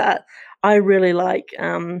mentioned at the start, I really like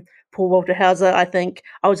Paul Walter Hauser. I think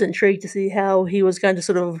I was intrigued to see how he was going to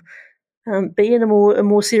sort of be in a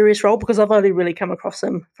more serious role, because I've only really come across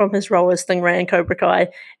him from his role as Stingray in Cobra Kai,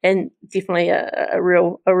 and definitely a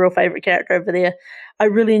real favorite character over there. I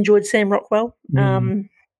really enjoyed Sam Rockwell.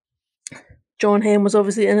 John Hamm was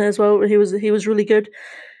obviously in it as well. He was really good.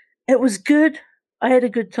 It was good. I had a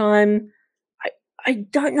good time. I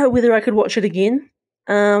don't know whether I could watch it again.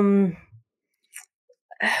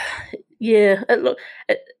 Yeah,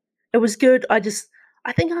 it was good. I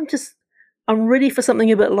think I'm ready for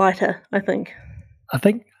something a bit lighter, I think.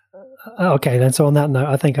 Okay, then. So on that note,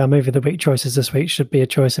 I think our movie of the week choices this week should be a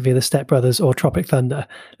choice of either Step Brothers or Tropic Thunder.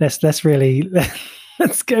 Let's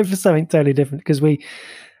go for something totally different, because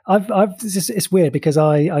it's weird, because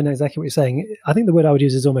I know exactly what you're saying. I think the word I would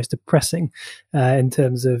use is almost depressing in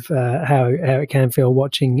terms of how it can feel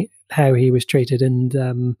watching how he was treated,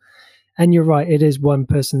 and you're right, it is one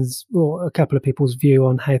person's or a couple of people's view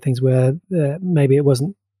on how things were. Maybe it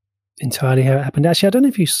wasn't entirely how it happened. Actually, I don't know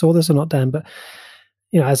if you saw this or not, Dan, but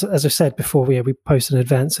as I said before, we post in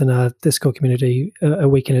advance in our Discord community a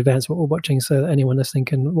week in advance what we're watching, so that anyone listening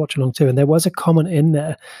can watch along too. And there was a comment in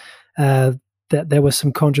there that there was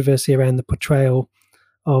some controversy around the portrayal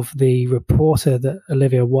of the reporter that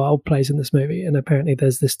Olivia Wilde plays in this movie, and apparently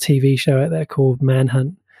there's this TV show out there called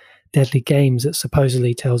Manhunt Deadly Games that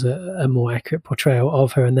supposedly tells a more accurate portrayal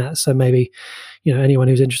of her in that. So maybe, anyone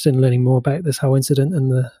who's interested in learning more about this whole incident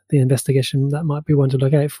and the investigation, that might be one to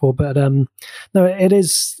look out for. But no, it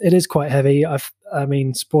is quite heavy. I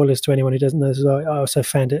mean, spoilers to anyone who doesn't know. So I also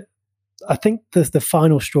found it. I think the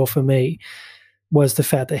final straw for me was the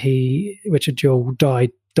fact that Richard Jewell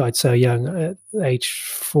died so young at age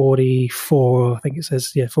 44, I think it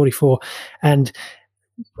says, 44. And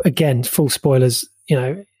again, full spoilers,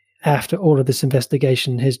 after all of this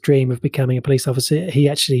investigation, his dream of becoming a police officer, he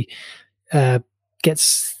actually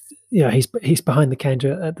gets, he's behind the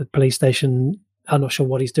counter at the police station. I'm not sure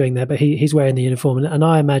what he's doing there, but he's wearing the uniform. And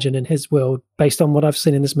I imagine in his world, based on what I've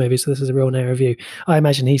seen in this movie, so this is a real narrow view, I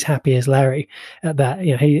imagine he's happy as Larry at that.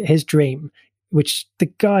 His dream, which the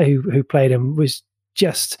guy who played him was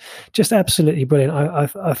just absolutely brilliant.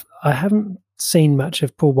 I haven't seen much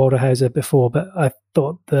of Paul Walter Hauser before, but I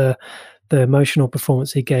thought the emotional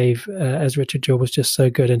performance he gave as Richard Jewell was just so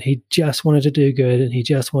good, and he just wanted to do good, and he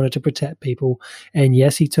just wanted to protect people. And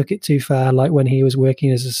yes, he took it too far, like when he was working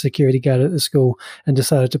as a security guard at the school and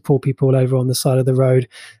decided to pull people over on the side of the road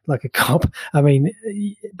like a cop. I mean,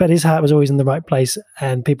 but his heart was always in the right place,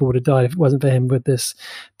 and people would have died if it wasn't for him with this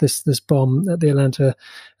bomb at the Atlanta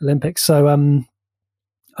Olympics. So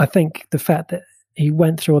I think the fact that he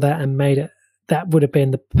went through all that and made it, that would have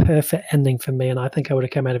been the perfect ending for me, and I think I would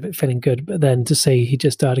have come out of it feeling good. But then to see he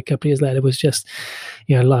just died a couple of years later was just,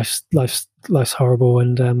 life's horrible.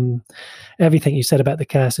 And everything you said about the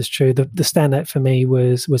cast is true. The standout for me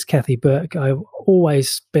was Kathy Burke. I've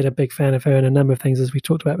always been a big fan of her in a number of things, as we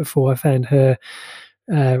talked about before. I found her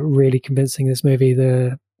really convincing in this movie.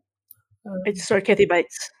 Kathy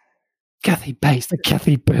Bates. Kathy Bates, the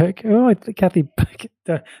Kathy Burke. Oh, Kathy Burke.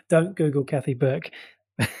 Don't Google Kathy Burke.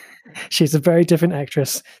 She's a very different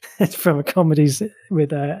actress from comedies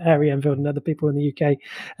with Harry Enfield and other people in the UK.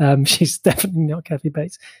 She's definitely not Kathy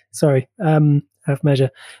Bates. Sorry, half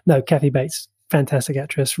measure. No, Kathy Bates, fantastic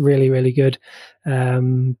actress, really, really good.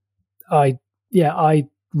 I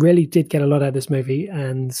really did get a lot out of this movie,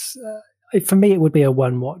 and for me, it would be a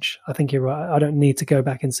one watch. I think you're right. I don't need to go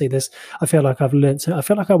back and see this. I feel like I've learned. I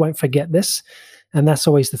feel like I won't forget this. And that's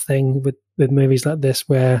always the thing with movies like this,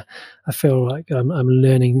 where I feel like I'm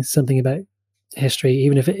learning something about history,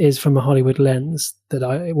 even if it is from a Hollywood lens, that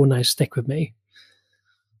it will now stick with me.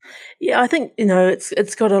 Yeah, I think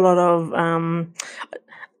it's got a lot of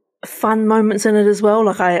fun moments in it as well.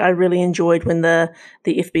 Like I really enjoyed when the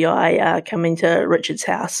FBI come into Richard's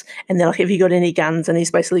house, and they're like, "Have you got any guns?" And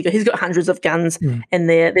he's got hundreds of guns, and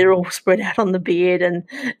they're all spread out on the bed, and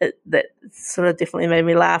that sort of definitely made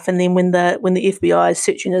me laugh. And then when the FBI is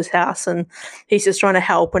searching his house, and he's just trying to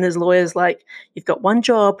help, and his lawyer's like, "You've got one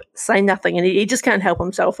job, say nothing," and he just can't help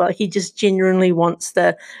himself. Like he just genuinely wants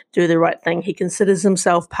to do the right thing. He considers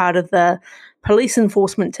himself part of the police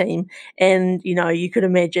enforcement team, and you could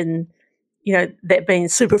imagine that being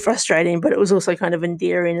super frustrating, but it was also kind of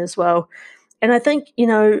endearing as well. And I think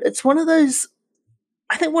it's one of those,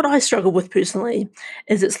 I think what I struggle with personally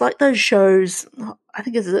is it's like those shows, I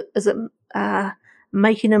think is it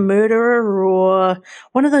Making a Murderer, or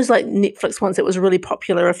one of those like Netflix ones that was really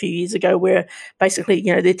popular a few years ago, where basically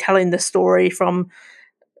they're telling the story from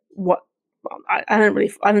what I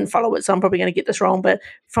didn't follow it, so I'm probably going to get this wrong, but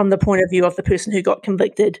from the point of view of the person who got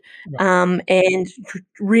convicted, and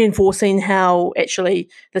reinforcing how actually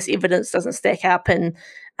this evidence doesn't stack up, and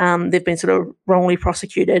they've been sort of wrongly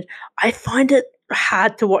prosecuted. I find it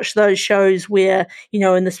hard to watch those shows where,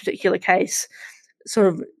 in this particular case, sort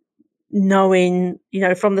of knowing,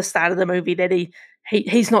 from the start of the movie that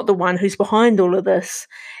he's not the one who's behind all of this,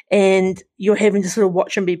 and you're having to sort of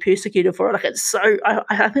watch him be persecuted for it. Like it's so,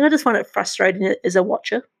 I think I just find it frustrating as a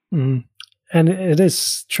watcher. And it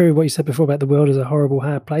is true what you said before about the world is a horrible,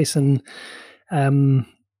 hard place. And I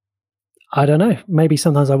don't know, maybe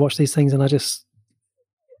sometimes I watch these things and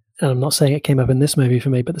and I'm not saying it came up in this movie for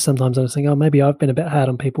me, but sometimes I was thinking, maybe I've been a bit hard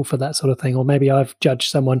on people for that sort of thing, or maybe I've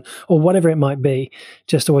judged someone, or whatever it might be.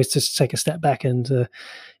 Just always just take a step back and,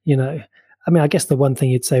 I mean, I guess the one thing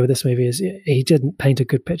you'd say with this movie is he didn't paint a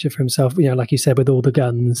good picture for himself, like you said, with all the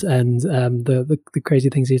guns and the crazy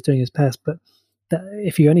things he's doing in his past. But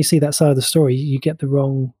if you only see that side of the story, you get the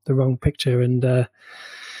wrong picture, and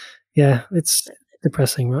it's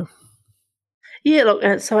depressing, right? Yeah,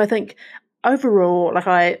 look, so I think overall, like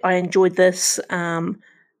I enjoyed this.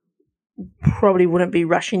 Probably wouldn't be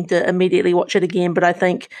rushing to immediately watch it again, but I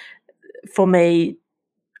think for me,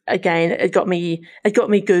 again, it got me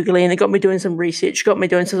Googling, it got me doing some research, got me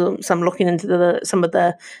doing some looking into some of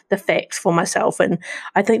the facts for myself. And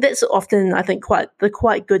I think that's often,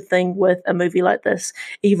 quite good thing with a movie like this,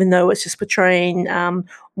 even though it's just portraying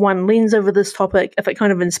one lens over this topic. If it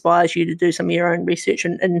kind of inspires you to do some of your own research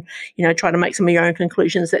and try to make some of your own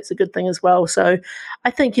conclusions, that's a good thing as well. So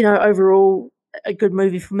I think, overall, a good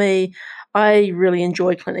movie for me. I really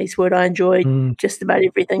enjoy Clint Eastwood. I enjoy just about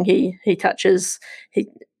everything he touches.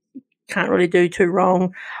 can't really do too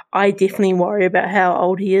wrong. I definitely worry about how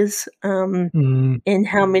old he is, and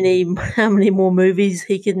how many more movies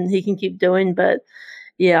he can keep doing. But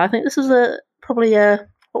yeah, I think this is probably a,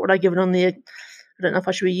 what would I give it on the? I don't know if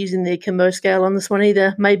I should be using the Akimbo scale on this one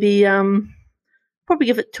either. Maybe probably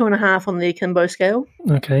give it 2.5 on the Akimbo scale.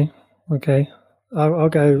 Okay. I'll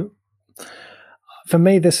go. For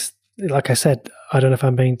me, this, like I said, I don't know if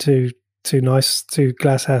I'm being too nice, too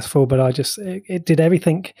glass half full, but it did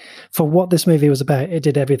everything for what this movie was about. It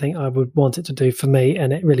did everything I would want it to do for me,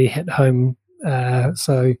 and it really hit home.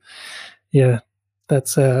 So yeah,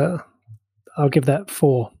 that's I'll give that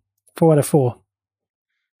 4 out of 4.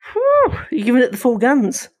 Whew, you're giving it the full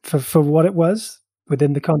guns For what it was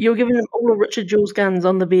within the context. You're giving him all of Richard Jewell's guns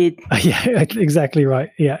on the bed. Yeah, exactly right.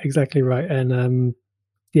 Yeah, exactly right. And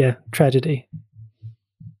yeah, tragedy.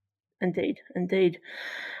 Indeed.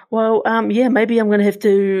 Well, yeah, maybe I'm going to have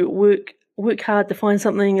to work hard to find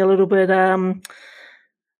something a little bit,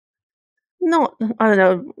 not, I don't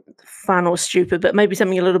know, fun or stupid, but maybe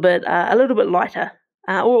something a little bit lighter,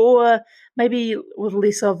 or maybe with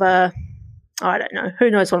less of a, I don't know. Who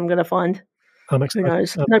knows what I'm going to find? I'm excited. Who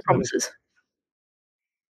knows? No promises.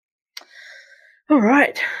 All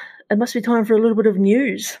right, it must be time for a little bit of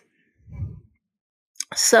news.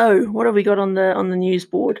 So, what have we got on the news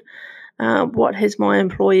board? What has my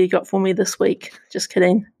employee got for me this week? Just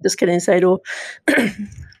kidding, Sador.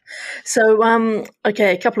 So,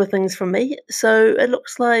 okay, a couple of things from me. So it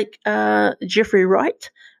looks like Jeffrey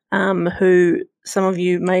Wright, who some of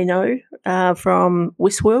you may know from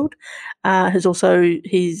Westworld,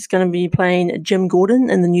 he's going to be playing Jim Gordon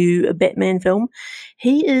in the new Batman film.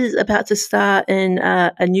 He is about to star in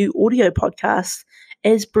a new audio podcast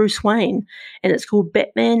as Bruce Wayne, and it's called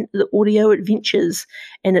Batman: The Audio Adventures,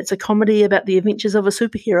 and it's a comedy about the adventures of a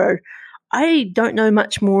superhero. I don't know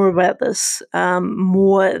much more about this,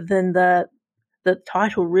 more than the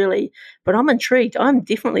title, really, but I'm intrigued. I'm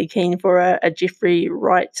definitely keen for a Jeffrey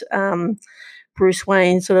Wright Bruce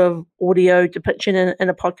Wayne sort of audio depiction in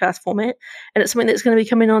a podcast format, and it's something that's going to be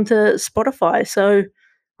coming onto Spotify. So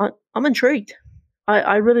I'm intrigued.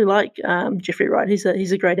 I really like Jeffrey Wright. He's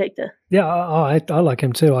a great actor. Yeah, I like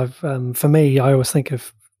him too. For me, I always think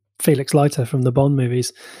of Felix Leiter from the Bond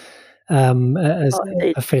movies as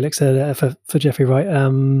Felix for Jeffrey Wright.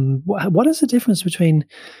 What is the difference between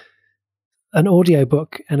an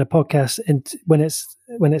audiobook and a podcast, and when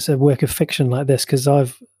it's a work of fiction like this? Because I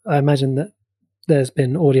imagine that there's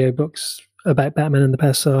been audiobooks about Batman in the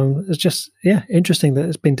past, so it's just interesting that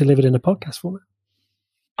it's been delivered in a podcast format.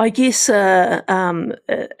 I guess an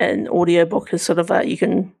audiobook is sort of you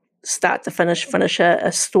can start to finish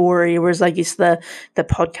a story, whereas I guess the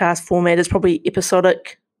podcast format is probably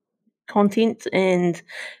episodic content, and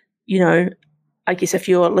I guess if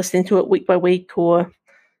you're listening to it week by week, or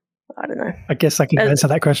I don't know. I guess I can answer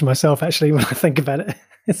that question myself, actually, when I think about it.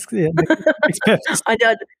 I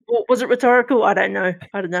know. Was it rhetorical? I don't know.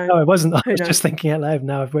 No, it wasn't. I was just thinking out loud.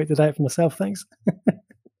 Now I've worked it out for myself. Thanks.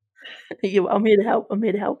 I'm here to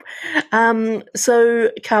help.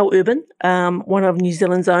 So Carl Urban, one of New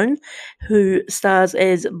Zealand's own, who stars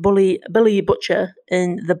as Billy Butcher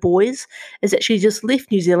in The Boys, has actually just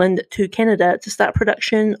left New Zealand to Canada to start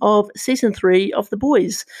production of season 3 of The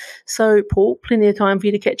Boys. So, Paul, plenty of time for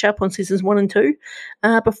you to catch up on seasons 1 and 2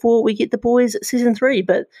 before we get The Boys season 3.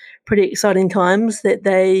 But pretty exciting times that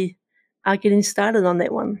they are getting started on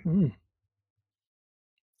that one. Mm.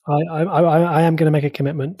 I am going to make a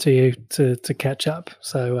commitment to you to catch up.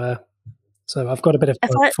 So I've got a bit of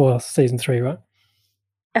time for season 3, right?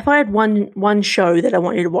 If I had one show that I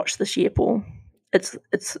want you to watch this year, Paul, it's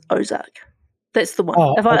Ozark. That's the one.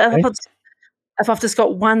 Oh, if I've just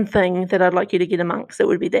got one thing that I'd like you to get amongst, it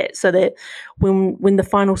would be that. So that when the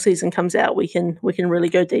final season comes out, we can really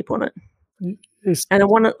go deep on it. And I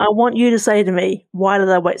want you to say to me, why did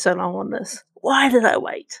I wait so long on this? Why did I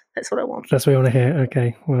wait? That's what I want. That's what you want to hear.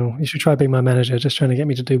 Okay. Well, you should try being my manager. Just trying to get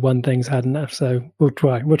me to do one thing's hard enough. So we'll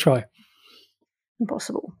try.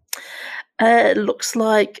 Impossible. It looks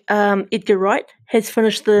like Edgar Wright has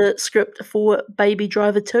finished the script for Baby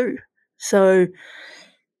Driver 2. So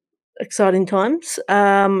exciting times.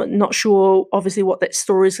 Not sure, obviously, what that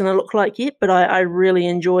story is going to look like yet, but I really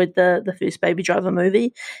enjoyed the first Baby Driver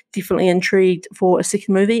movie. Definitely intrigued for a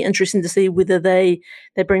second movie. Interesting to see whether they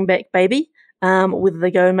bring back Baby. Whether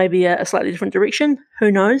they go maybe a slightly different direction,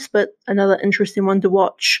 who knows? But another interesting one to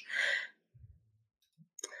watch.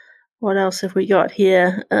 What else have we got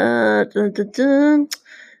here? It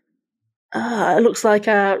looks like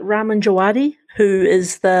Ramin Djawadi, who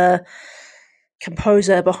is the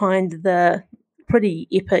composer behind the pretty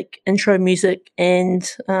epic intro music and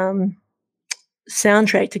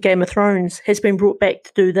soundtrack to Game of Thrones has been brought back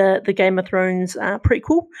to do the Game of Thrones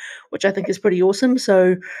prequel, which I think is pretty awesome.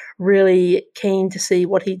 So really keen to see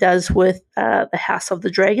what he does with the House of the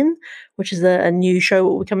Dragon, which is a new show that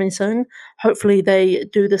will be coming soon. Hopefully they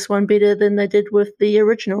do this one better than they did with the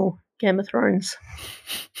original Game of Thrones.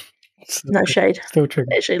 No shade. Still true.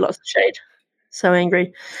 Actually, lots of shade. So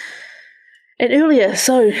angry. And earlier,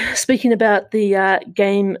 so speaking about the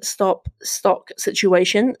GameStop stock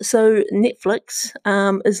situation, so Netflix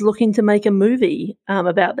is looking to make a movie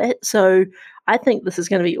about that. So I think this is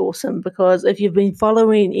going to be awesome because if you've been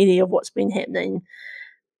following any of what's been happening,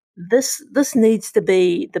 this needs to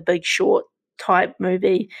be the Big Short type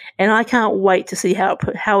movie, and I can't wait to see how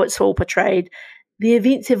it's all portrayed. The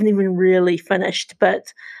events haven't even really finished,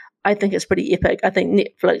 but I think it's pretty epic. I think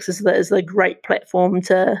Netflix is the great platform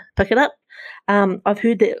to pick it up. I've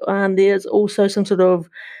heard that there's also some sort of,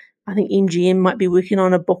 I think MGM might be working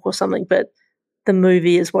on a book or something, but the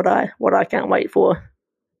movie is what I can't wait for.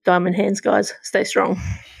 Diamond hands, guys. Stay strong.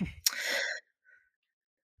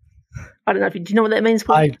 I don't know. Do you know what that means,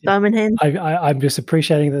 Paul? Diamond hands? I'm just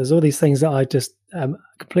appreciating that there's all these things that I just am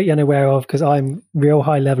completely unaware of because I'm real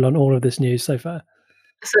high level on all of this news so far.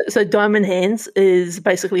 So diamond hands is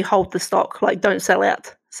basically hold the stock, like don't sell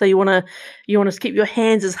out. So you want to keep your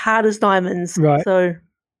hands as hard as diamonds. Right. So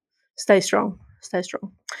stay strong. Stay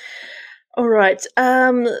strong. All right.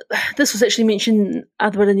 This was actually mentioned,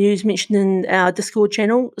 other bit of news mentioned in our Discord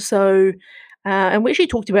channel. So, and we actually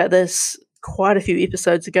talked about this quite a few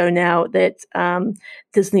episodes ago now, that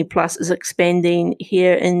Disney Plus is expanding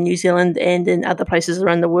here in New Zealand and in other places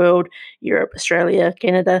around the world, Europe, Australia,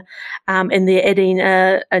 Canada, and they're adding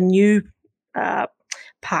a new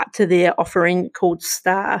part to their offering called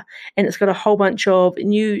Star, and it's got a whole bunch of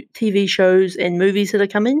new TV shows and movies that are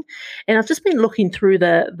coming. And I've just been looking through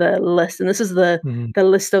the list, and this is the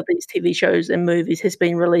list of these TV shows and movies has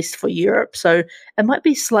been released for Europe, so it might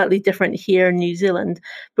be slightly different here in New Zealand.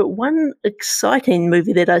 But one exciting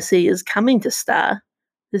movie that I see is coming to Star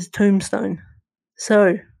is Tombstone.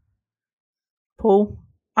 So, Paul,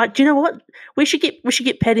 do you know what? We should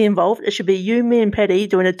get Paddy involved. It should be you, me, and Paddy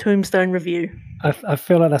doing a Tombstone review. I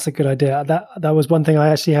feel like that's a good idea. That was one thing I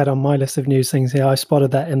actually had on my list of news things here. I spotted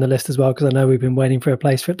that in the list as well because I know we've been waiting for a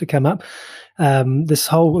place for it to come up.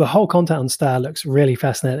 The whole content on Star looks really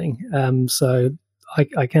fascinating. So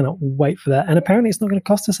I cannot wait for that. And apparently it's not going to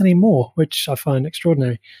cost us any more, which I find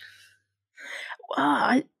extraordinary.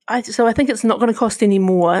 So I think it's not going to cost any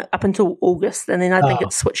more up until August, and then I think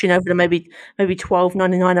it's switching over to maybe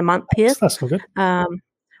 $12.99 a month here. That's all good.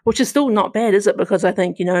 Which is still not bad, is it? Because I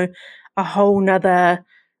think, a whole nother.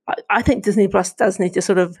 I think Disney Plus does need to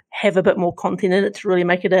sort of have a bit more content in it to really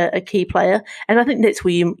make it a key player, and I think that's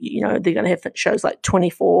where they're going to have shows like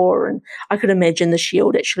 24, and I could imagine The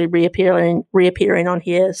Shield actually reappearing on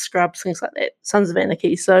here, Scrubs, things like that, Sons of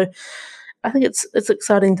Anarchy. So I think it's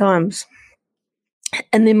exciting times.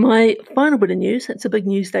 And then my final bit of news, it's a big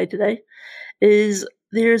news day today, is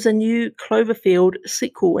there's a new Cloverfield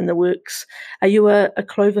sequel in the works. Are you a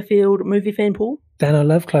Cloverfield movie fan, Paul? Dan, I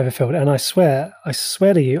love Cloverfield, and I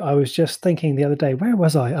swear to you, I was just thinking the other day, where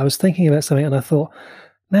was I? I was thinking about something, and I thought,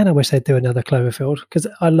 man, I wish they'd do another Cloverfield, because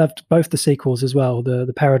I loved both the sequels as well,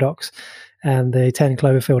 the Paradox and the 10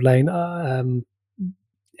 Cloverfield Lane.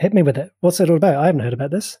 Hit me with it. What's it all about? I haven't heard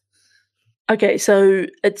about this. Okay, so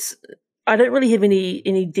I don't really have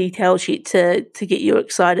any details yet to get you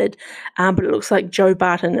excited, but it looks like Joe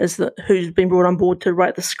Barton who's been brought on board to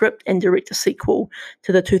write the script and direct a sequel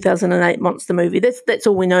to the 2008 monster movie. That's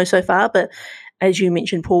all we know so far, but as you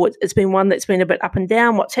mentioned, Paul, it's been one that's been a bit up and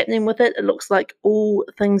down. What's happening with it? It looks like all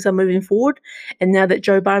things are moving forward, and now that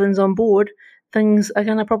Joe Barton's on board, things are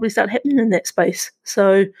going to probably start happening in that space.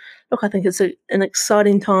 So, look, I think it's an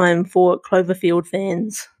exciting time for Cloverfield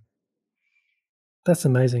fans. That's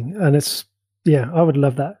amazing. And I would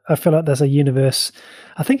love that. I feel like there's a universe.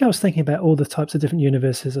 I think I was thinking about all the types of different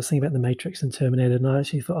universes. I was thinking about The Matrix and Terminator, and I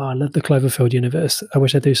actually thought, I love the Cloverfield universe. I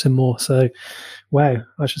wish I'd do some more. So, wow,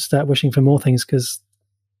 I should start wishing for more things because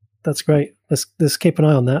that's great. Let's keep an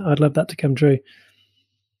eye on that. I'd love that to come true.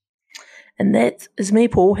 And that is me,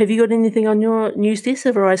 Paul. Have you got anything on your news desk,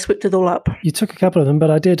 or I swept it all up? You took a couple of them,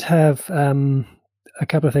 but I did have a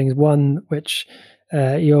couple of things. One, which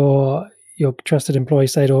your trusted employee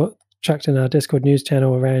Sador chucked in our Discord news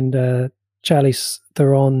channel around Charlize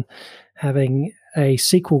Theron having a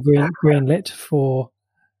sequel greenlit for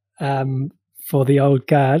The Old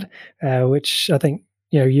Guard, which I think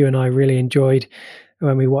you and I really enjoyed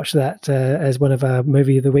when we watched that as one of our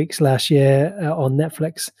movie of the weeks last year on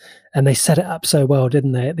Netflix. And they set it up so well,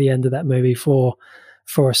 didn't they, at the end of that movie for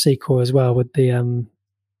a sequel as well, with the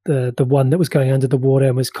the one that was going under the water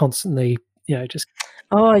and was constantly, just.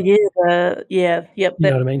 Oh yeah, yep. You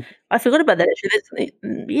know what I mean? I forgot about that actually.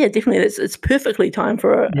 Definitely. It's perfectly timed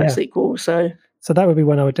for a sequel. So that would be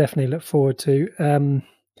one I would definitely look forward to.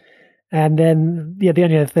 And then, the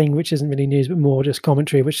only other thing, which isn't really news, but more just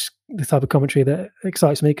commentary, which is the type of commentary that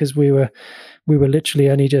excites me, because we were literally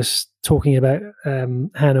only just talking about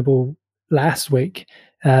Hannibal last week.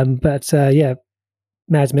 But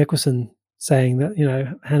Mads Mikkelsen saying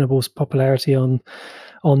that, Hannibal's popularity on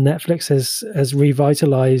Netflix has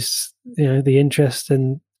revitalized, the interest.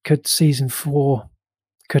 And could season 4,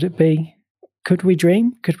 could it be? Could we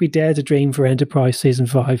dream? Could we dare to dream for Enterprise season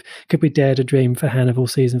 5? Could we dare to dream for Hannibal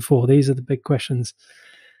season 4? These are the big questions.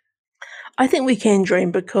 I think we can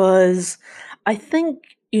dream, because I think,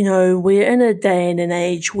 we're in a day and an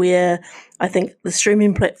age where I think the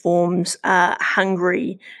streaming platforms are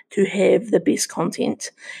hungry to have the best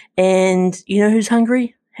content. And you know who's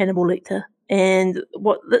hungry? Hannibal Lecter. And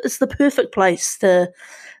it's the perfect place to,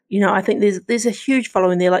 I think there's a huge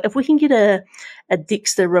following there. Like, if we can get a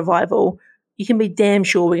Dexter revival, you can be damn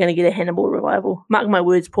sure we're going to get a Hannibal revival. Mark my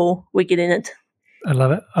words, Paul. We're getting it. I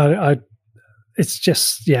love it. It's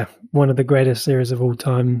just, one of the greatest series of all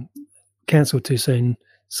time. Cancelled too soon.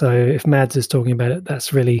 So if Mads is talking about it,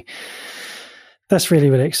 that's really,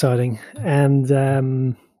 really exciting. And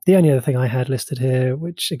the only other thing I had listed here,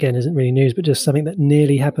 which again isn't really news, but just something that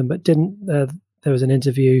nearly happened but didn't. There was an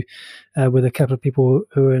interview with a couple of people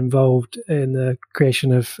who were involved in the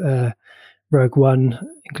creation of Rogue One,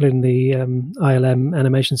 including the ILM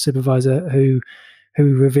animation supervisor, who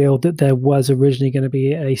revealed that there was originally going to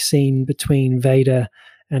be a scene between Vader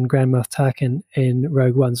and Grand Moff Tarkin in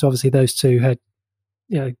Rogue One. So obviously those two had,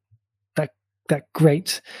 that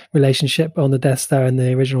great relationship on the Death Star in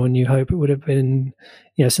the original New Hope. It would have been,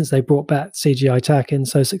 since they brought back CGI Tarkin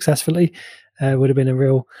so successfully, it would have been a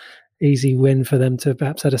real easy win for them to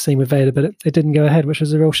perhaps had a scene with Vader, but it didn't go ahead, which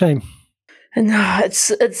was a real shame. And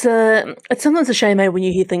it's sometimes a shame when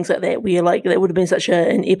you hear things like that, where you're like, that would have been such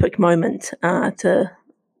an epic moment to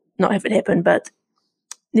not have it happen. But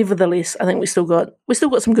nevertheless, I think we still got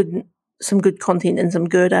some good content and some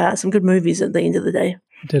good movies at the end of the day.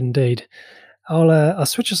 Did indeed. I'll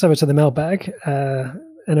switch us over to the mailbag, and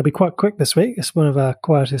it'll be quite quick this week. It's one of our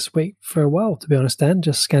quietest week for a while, to be honest, Dan.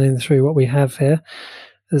 Just scanning through what we have here.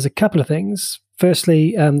 There's a couple of things.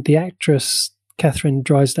 Firstly, the actress Catherine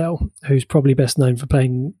Drysdale, who's probably best known for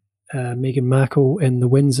playing Meghan Markle in The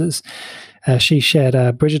Windsors, she shared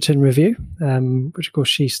a Bridgerton review, which of course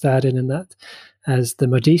she starred in that as the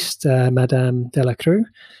modiste, Madame Delacroix.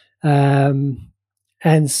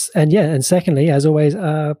 And secondly, as always,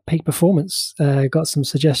 peak performance. Got some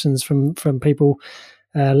suggestions from people.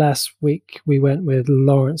 Last week we went with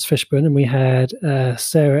Lawrence Fishburne, and we had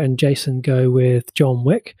Sarah and Jason go with John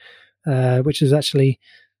Wick, which is actually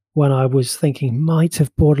one I was thinking might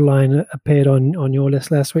have borderline appeared on your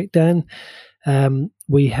list last week, Dan.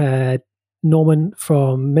 We had Norman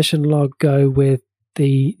from Mission Log go with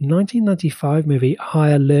the 1995 movie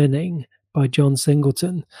Higher Learning by John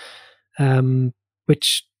Singleton,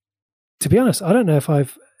 which, to be honest, I don't know if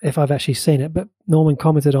I've actually seen it, but Norman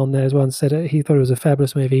commented on there as well and said he thought it was a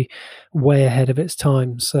fabulous movie, way ahead of its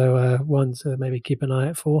time. So one to maybe keep an eye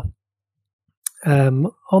out for.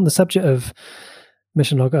 On the subject of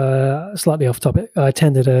Mission Log, slightly off topic, I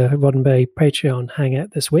attended a Roddenberry Patreon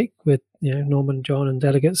hangout this week with Norman, John, and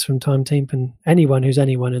delegates from Time Team and anyone who's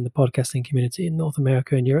anyone in the podcasting community in North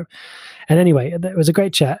America and Europe. And anyway, it was a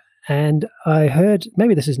great chat. And I heard,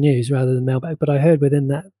 maybe this is news rather than mailbag, but I heard within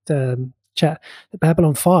that chat that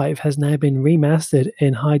Babylon 5 has now been remastered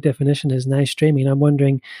in high definition, is now streaming. I'm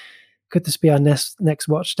wondering, could this be our next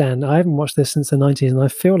watch, Dan? I haven't watched this since the 90s, and I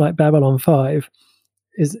feel like Babylon 5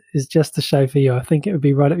 is just a show for you. I think it would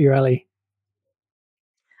be right up your alley.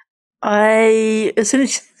 As soon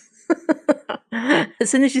as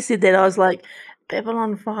you said that, I was like,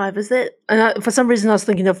 Babylon 5, is that? And for some reason, I was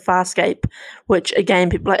thinking of Farscape, which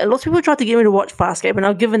again, a lot of people tried to get me to watch Farscape, and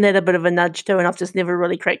I've given that a bit of a nudge too, and I've just never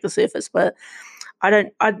really cracked the surface. But I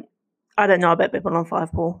don't know about Babylon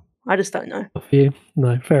 5, Paul. I just don't know. For you,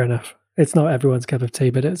 no, fair enough. It's not everyone's cup of tea,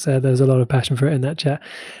 but it's there's a lot of passion for it in that chat.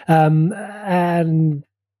 And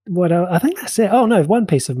what else? I think that's it. Oh no, one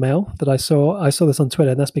piece of mail that I saw this on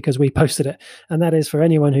Twitter, and that's because we posted it. And that is for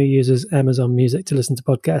anyone who uses Amazon Music to listen to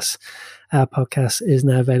podcasts. Our podcast is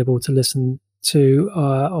now available to listen to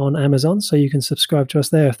on Amazon, so you can subscribe to us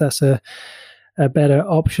there if that's a better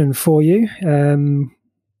option for you.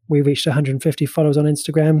 We reached 150 followers on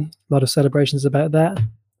Instagram. A lot of celebrations about that.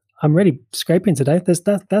 I'm really scraping today.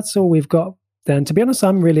 That's all we've got. Then, to be honest,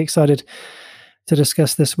 I'm really excited to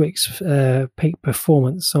discuss this week's peak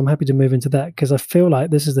performance. So I'm happy to move into that because I feel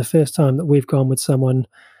like this is the first time that we've gone with someone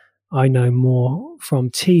I know more from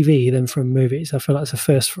TV than from movies. I feel like it's a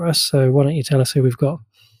first for us. So why don't you tell us who we've got?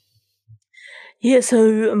 Yeah,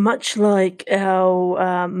 so much like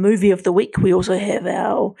our movie of the week, we also have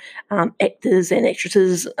our actors and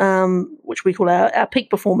actresses, which we call our peak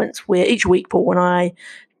performance, where each week Paul and I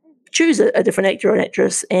choose a different actor or an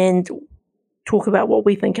actress and talk about what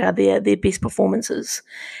we think are their best performances.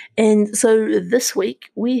 And so this week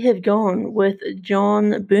we have gone with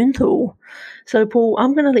Jon Bernthal. So Paul,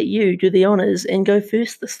 I'm going to let you do the honours and go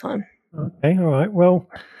first this time. Okay, all right. Well,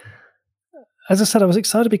 as I said, I was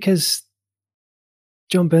excited because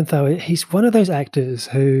Jon Bernthal, he's one of those actors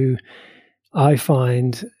who I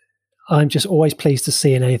find I'm just always pleased to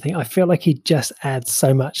see in anything. I feel like he just adds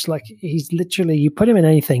so much. Like he's literally, you put him in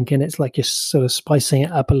anything and it's like you're sort of spicing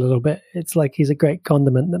it up a little bit. It's like he's a great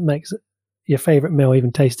condiment that makes your favorite meal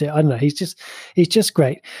even tastier. I don't know. He's just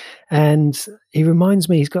great. And he reminds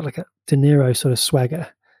me, he's got like a De Niro sort of swagger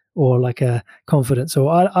or like a confidence,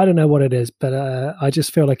 or I don't know what it is, but I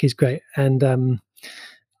just feel like he's great. And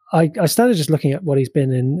I started just looking at what he's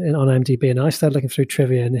been in on IMDb, and I started looking through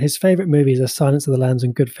trivia, and his favorite movies are Silence of the Lambs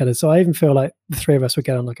and Goodfellas. So I even feel like the three of us would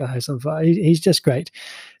get on like a house on fire. He's just great.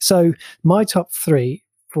 So my top three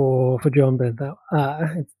for Jon Bernthal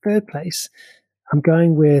in third place, I'm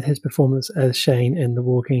going with his performance as Shane in The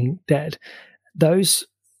Walking Dead. Those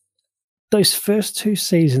first two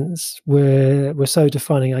seasons were so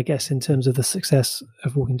defining, I guess, in terms of the success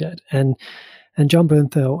of Walking Dead. And Jon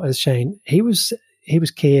Bernthal as Shane, he was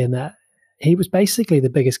key in that. He was basically the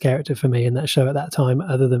biggest character for me in that show at that time,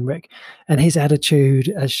 other than Rick. And his attitude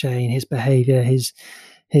as Shane, his behavior, his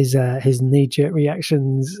knee-jerk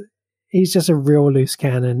reactions, he's just a real loose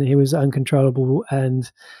cannon. He was uncontrollable, and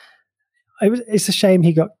it's a shame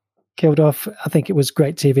he got killed off. I think it was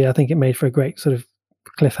great TV. I think it made for a great sort of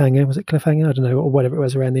cliffhanger. Was it cliffhanger? I don't know, or whatever it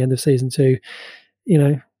was around the end of season 2. You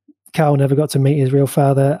know, Carl never got to meet his real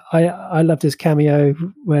father. I loved his cameo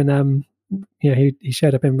when he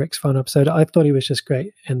showed up in Rick's final episode. I thought he was just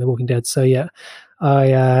great in The Walking Dead. So yeah,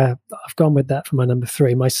 I've gone with that for my number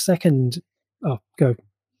 3. My second, go.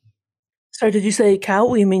 So did you say Carl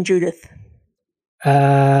or you mean Judith?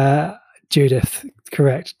 Judith,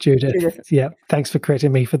 correct. Judith. Yeah, thanks for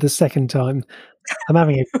correcting me for the second time. I'm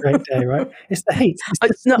having a great day, right? It's the heat.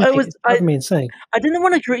 It's driving me insane. I didn't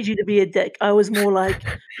want to correct you to be a dick. I was more like,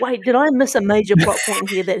 wait, did I miss a major plot point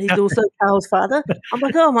here that he's also Carl's father? I'm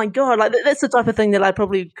like, oh my God, like that's the type of thing that I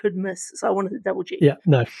probably could miss. So I wanted to double check. Yeah,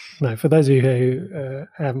 no. For those of you who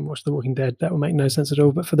haven't watched The Walking Dead, that will make no sense at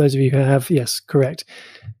all. But for those of you who have, yes, correct.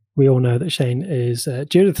 We all know that Shane is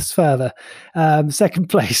Judith's father. Second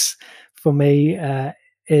place for me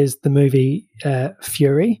is the movie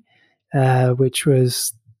Fury, which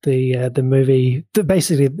was the movie.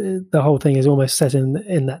 Basically, the whole thing is almost set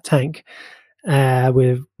in that tank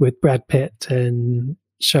with Brad Pitt and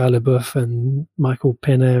Shia LaBeouf and Michael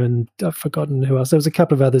Pena, and I've forgotten who else. There was a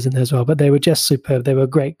couple of others in there as well, but they were just superb. They were a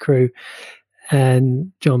great crew,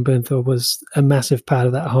 and Jon Bernthal was a massive part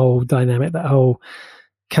of that whole dynamic, that whole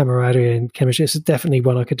camaraderie and chemistry. It's definitely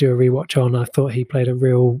one I could do a rewatch on. I thought he played a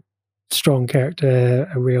real strong character,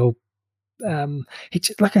 a real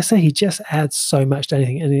like I say, he just adds so much to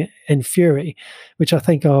anything. And in Fury, which I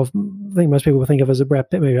think most people will think of as a Brad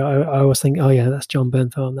Pitt movie, I always think, oh yeah, that's Jon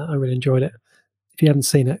Bernthal, and that I really enjoyed it. If you haven't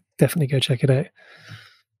seen it, definitely go check it out.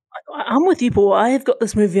 I'm with you, Paul. I have got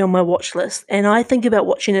this movie on my watch list, and I think about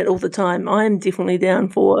watching it all the time. I am definitely down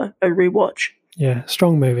for a rewatch. Yeah,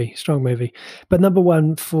 strong movie. But number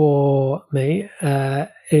 1 for me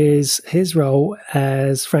is his role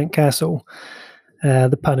as Frank Castle,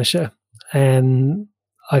 the Punisher. And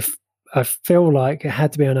I feel like it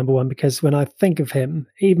had to be our number 1 because when I think of him,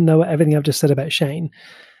 even though everything I've just said about Shane,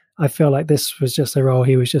 I feel like this was just a role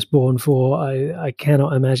he was just born for. I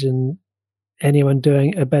cannot imagine anyone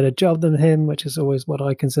doing a better job than him, which is always what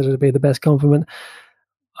I consider to be the best compliment.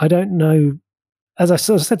 I don't know. As I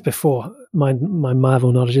sort of said before, my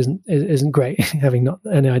Marvel knowledge isn't great, having not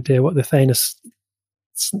any idea what the Thanos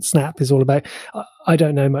snap is all about. I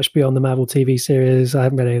don't know much beyond the Marvel TV series. I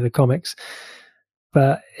haven't read any of the comics,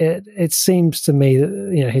 but it seems to me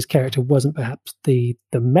that his character wasn't perhaps the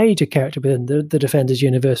major character within the Defenders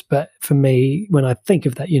universe. But for me, when I think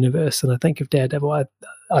of that universe and I think of Daredevil,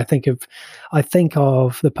 I think of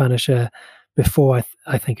the Punisher before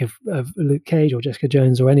I think of Luke Cage or Jessica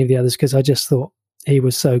Jones or any of the others, because I just thought he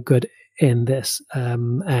was so good in this,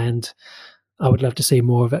 and I would love to see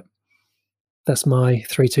more of it. That's my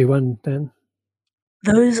 3, 2, 1, Dan.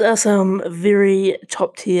 Those are some very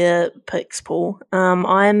top tier picks, Paul.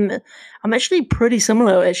 I'm actually pretty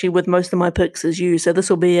similar actually with most of my picks as you, so this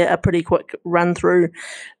will be a pretty quick run through.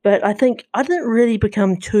 But I think I didn't really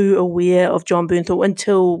become too aware of John Bernthal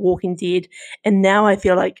until Walking Dead, and now I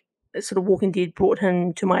feel like sort of Walking Dead brought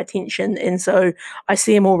him to my attention, and so I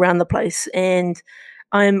see him all around the place. And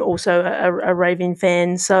I'm also a Raven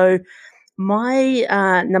fan, so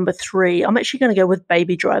my number three, I'm actually going to go with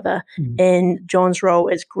Baby Driver and John's role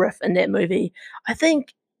as Griff in that movie. I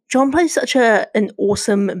think John plays such an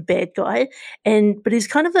awesome bad guy, but he's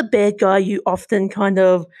kind of a bad guy you often kind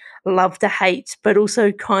of love to hate, but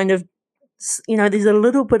also kind of there's a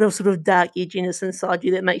little bit of sort of dark edginess inside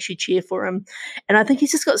you that makes you cheer for him. And I think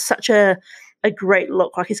he's just got such a great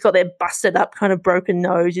look. Like he's got that busted up kind of broken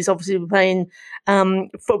nose. He's obviously been playing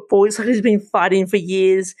football. It's like he's been fighting for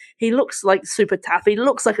years. He looks like super tough. He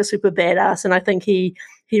looks like a super badass, and I think he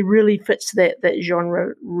really fits that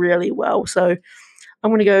genre really well. So I'm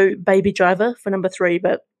going to go Baby Driver for number three,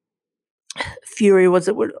 but Fury was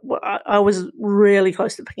it. I was really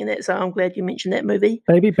close to picking that, so I'm glad you mentioned that movie.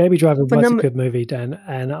 Baby Driver was a good movie, Dan,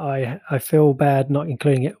 and I feel bad not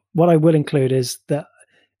including it. What I will include is that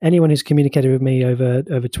anyone who's communicated with me over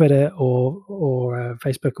Twitter or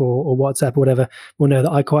Facebook or WhatsApp or whatever will know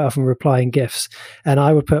that I quite often reply in GIFs, and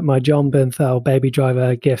I would put my John Bernthal Baby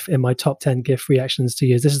Driver GIF in my top 10 GIF reactions to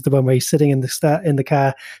use. This is the one where he's sitting in the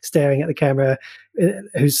car, staring at the camera,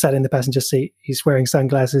 who's sat in the passenger seat. He's wearing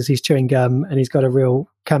sunglasses, he's chewing gum, and he's got a real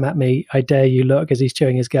 "come at me, I dare you" look as he's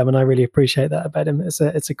chewing his gum, and I really appreciate that about him. It's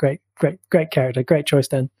a great character. Great choice,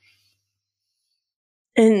 Dan.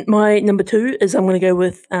 And my number two is I'm going to go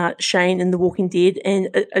with Shane in The Walking Dead. And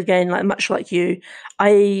again, much like you,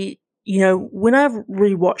 when I've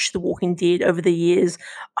rewatched The Walking Dead over the years,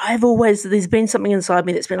 there's been something inside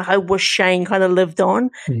me that's been like, I wish Shane kind of lived on,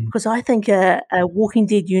 because I think a Walking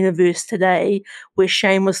Dead universe today where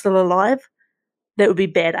Shane was still alive, that would be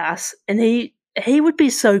badass. And he would be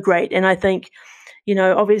so great. And I think,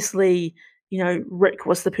 obviously, Rick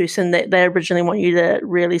was the person that they originally want you to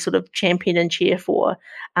really sort of champion and cheer for.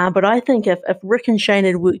 But I think if Rick and Shane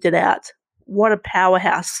had worked it out, what a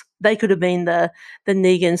powerhouse they could have been, the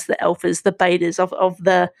Negans, the Alphas, the Betas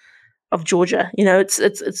of Georgia.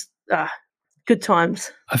 It's good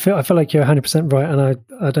times. I feel like you're 100% right, and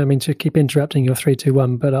I don't mean to keep interrupting your 3, 2,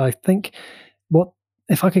 1, but I think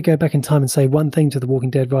if I could go back in time and say one thing to the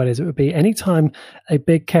Walking Dead writers, it would be anytime a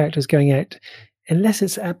big character is going out, unless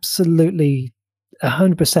it's absolutely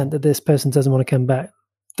 100% that this person doesn't want to come back,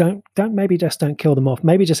 don't kill them off.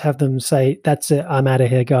 Maybe just have them say, "That's it, I'm out of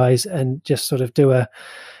here, guys," and just sort of do a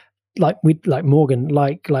like Morgan,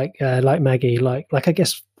 like Maggie, like I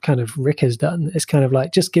guess kind of Rick has done. It's kind of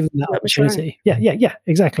like just give them that opportunity. Yeah,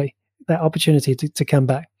 exactly, that opportunity to come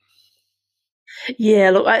back.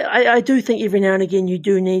 Yeah, look, I do think every now and again you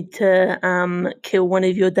do need to kill one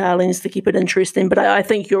of your darlings to keep it interesting. But I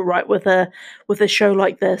think you're right with a show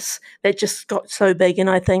like this that just got so big, and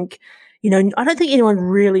I think I don't think anyone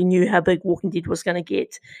really knew how big Walking Dead was going to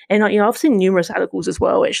get. And I've seen numerous articles as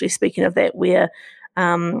well, actually, speaking of that, where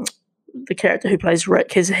the character who plays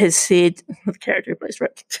Rick has said the character who plays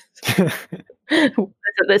Rick.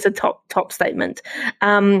 That's a top statement,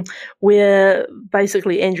 where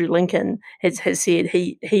basically Andrew Lincoln has said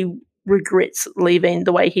he regrets leaving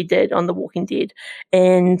the way he did on The Walking Dead.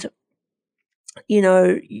 And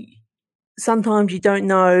sometimes you don't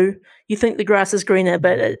know, you think the grass is greener,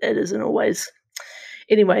 but it isn't always.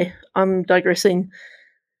 Anyway, I'm digressing.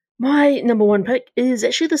 My number one pick is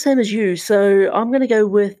actually the same as you, so I'm going to go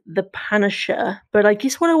with The Punisher. But I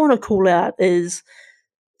guess what I want to call out is,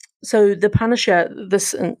 so The Punisher,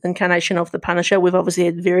 this incarnation of The Punisher, we've obviously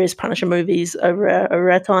had various Punisher movies over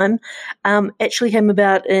our time, actually came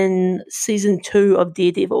about in season 2 of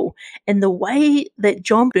Daredevil. And the way that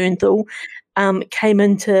John Bernthal came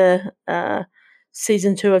into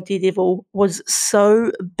season 2 of Daredevil was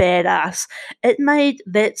so badass. It made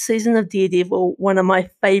that season of Daredevil one of my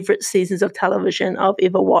favorite seasons of television I've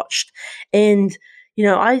ever watched. And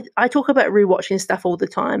I talk about rewatching stuff all the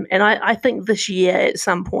time, and I think this year at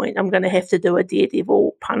some point I'm going to have to do a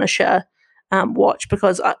Daredevil Punisher watch,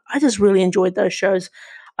 because I just really enjoyed those shows.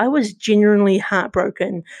 I was genuinely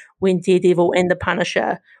heartbroken when Daredevil and The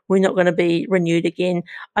Punisher were not going to be renewed again.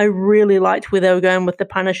 I really liked where they were going with The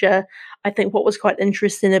Punisher. I think what was quite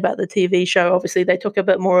interesting about the TV show, obviously they took a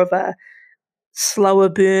bit more of a slower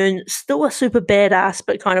burn, still a super badass,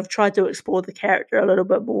 but kind of tried to explore the character a little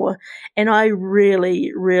bit more. And I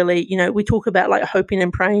really, really, we talk about like hoping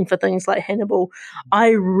and praying for things like Hannibal. I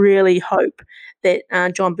really hope that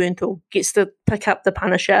John Bernthal gets to pick up The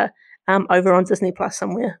Punisher over on Disney Plus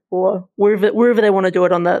somewhere, or wherever they want to do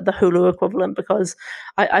it on the Hulu equivalent, because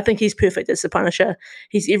I think he's perfect as the Punisher.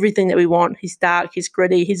 He's everything that we want. He's dark, he's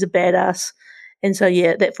gritty, he's a badass. And so,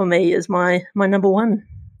 yeah, that for me is my number one.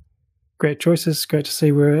 Great choices. Great to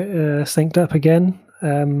see we're synced up again.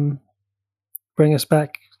 Bring us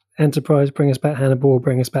back Enterprise, bring us back Hannibal,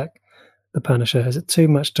 bring us back the Punisher. Is it too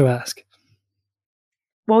much to ask?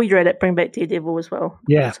 While you're at it, bring back Daredevil as well.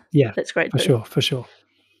 Yeah. That's great. For sure.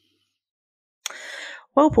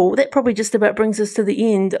 Well, Paul, that probably just about brings us to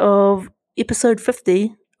the end of episode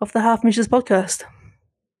 50 of the Half Measures podcast.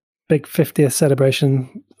 Big 50th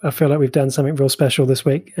celebration. I feel like we've done something real special this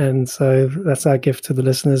week, and so that's our gift to the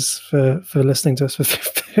listeners for listening to us for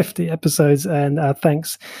 50 episodes. And our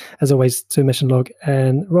thanks, as always, to Mission Log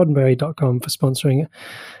and roddenberry.com for sponsoring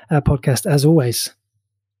our podcast, as always.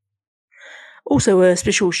 Also, a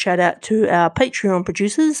special shout out to our Patreon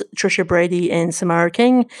producers, Trisha Brady and Samara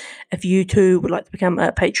King. If you too would like to become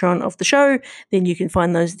a patron of the show, then you can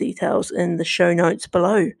find those details in the show notes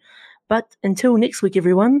below. But until next week,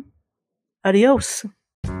 everyone, adios.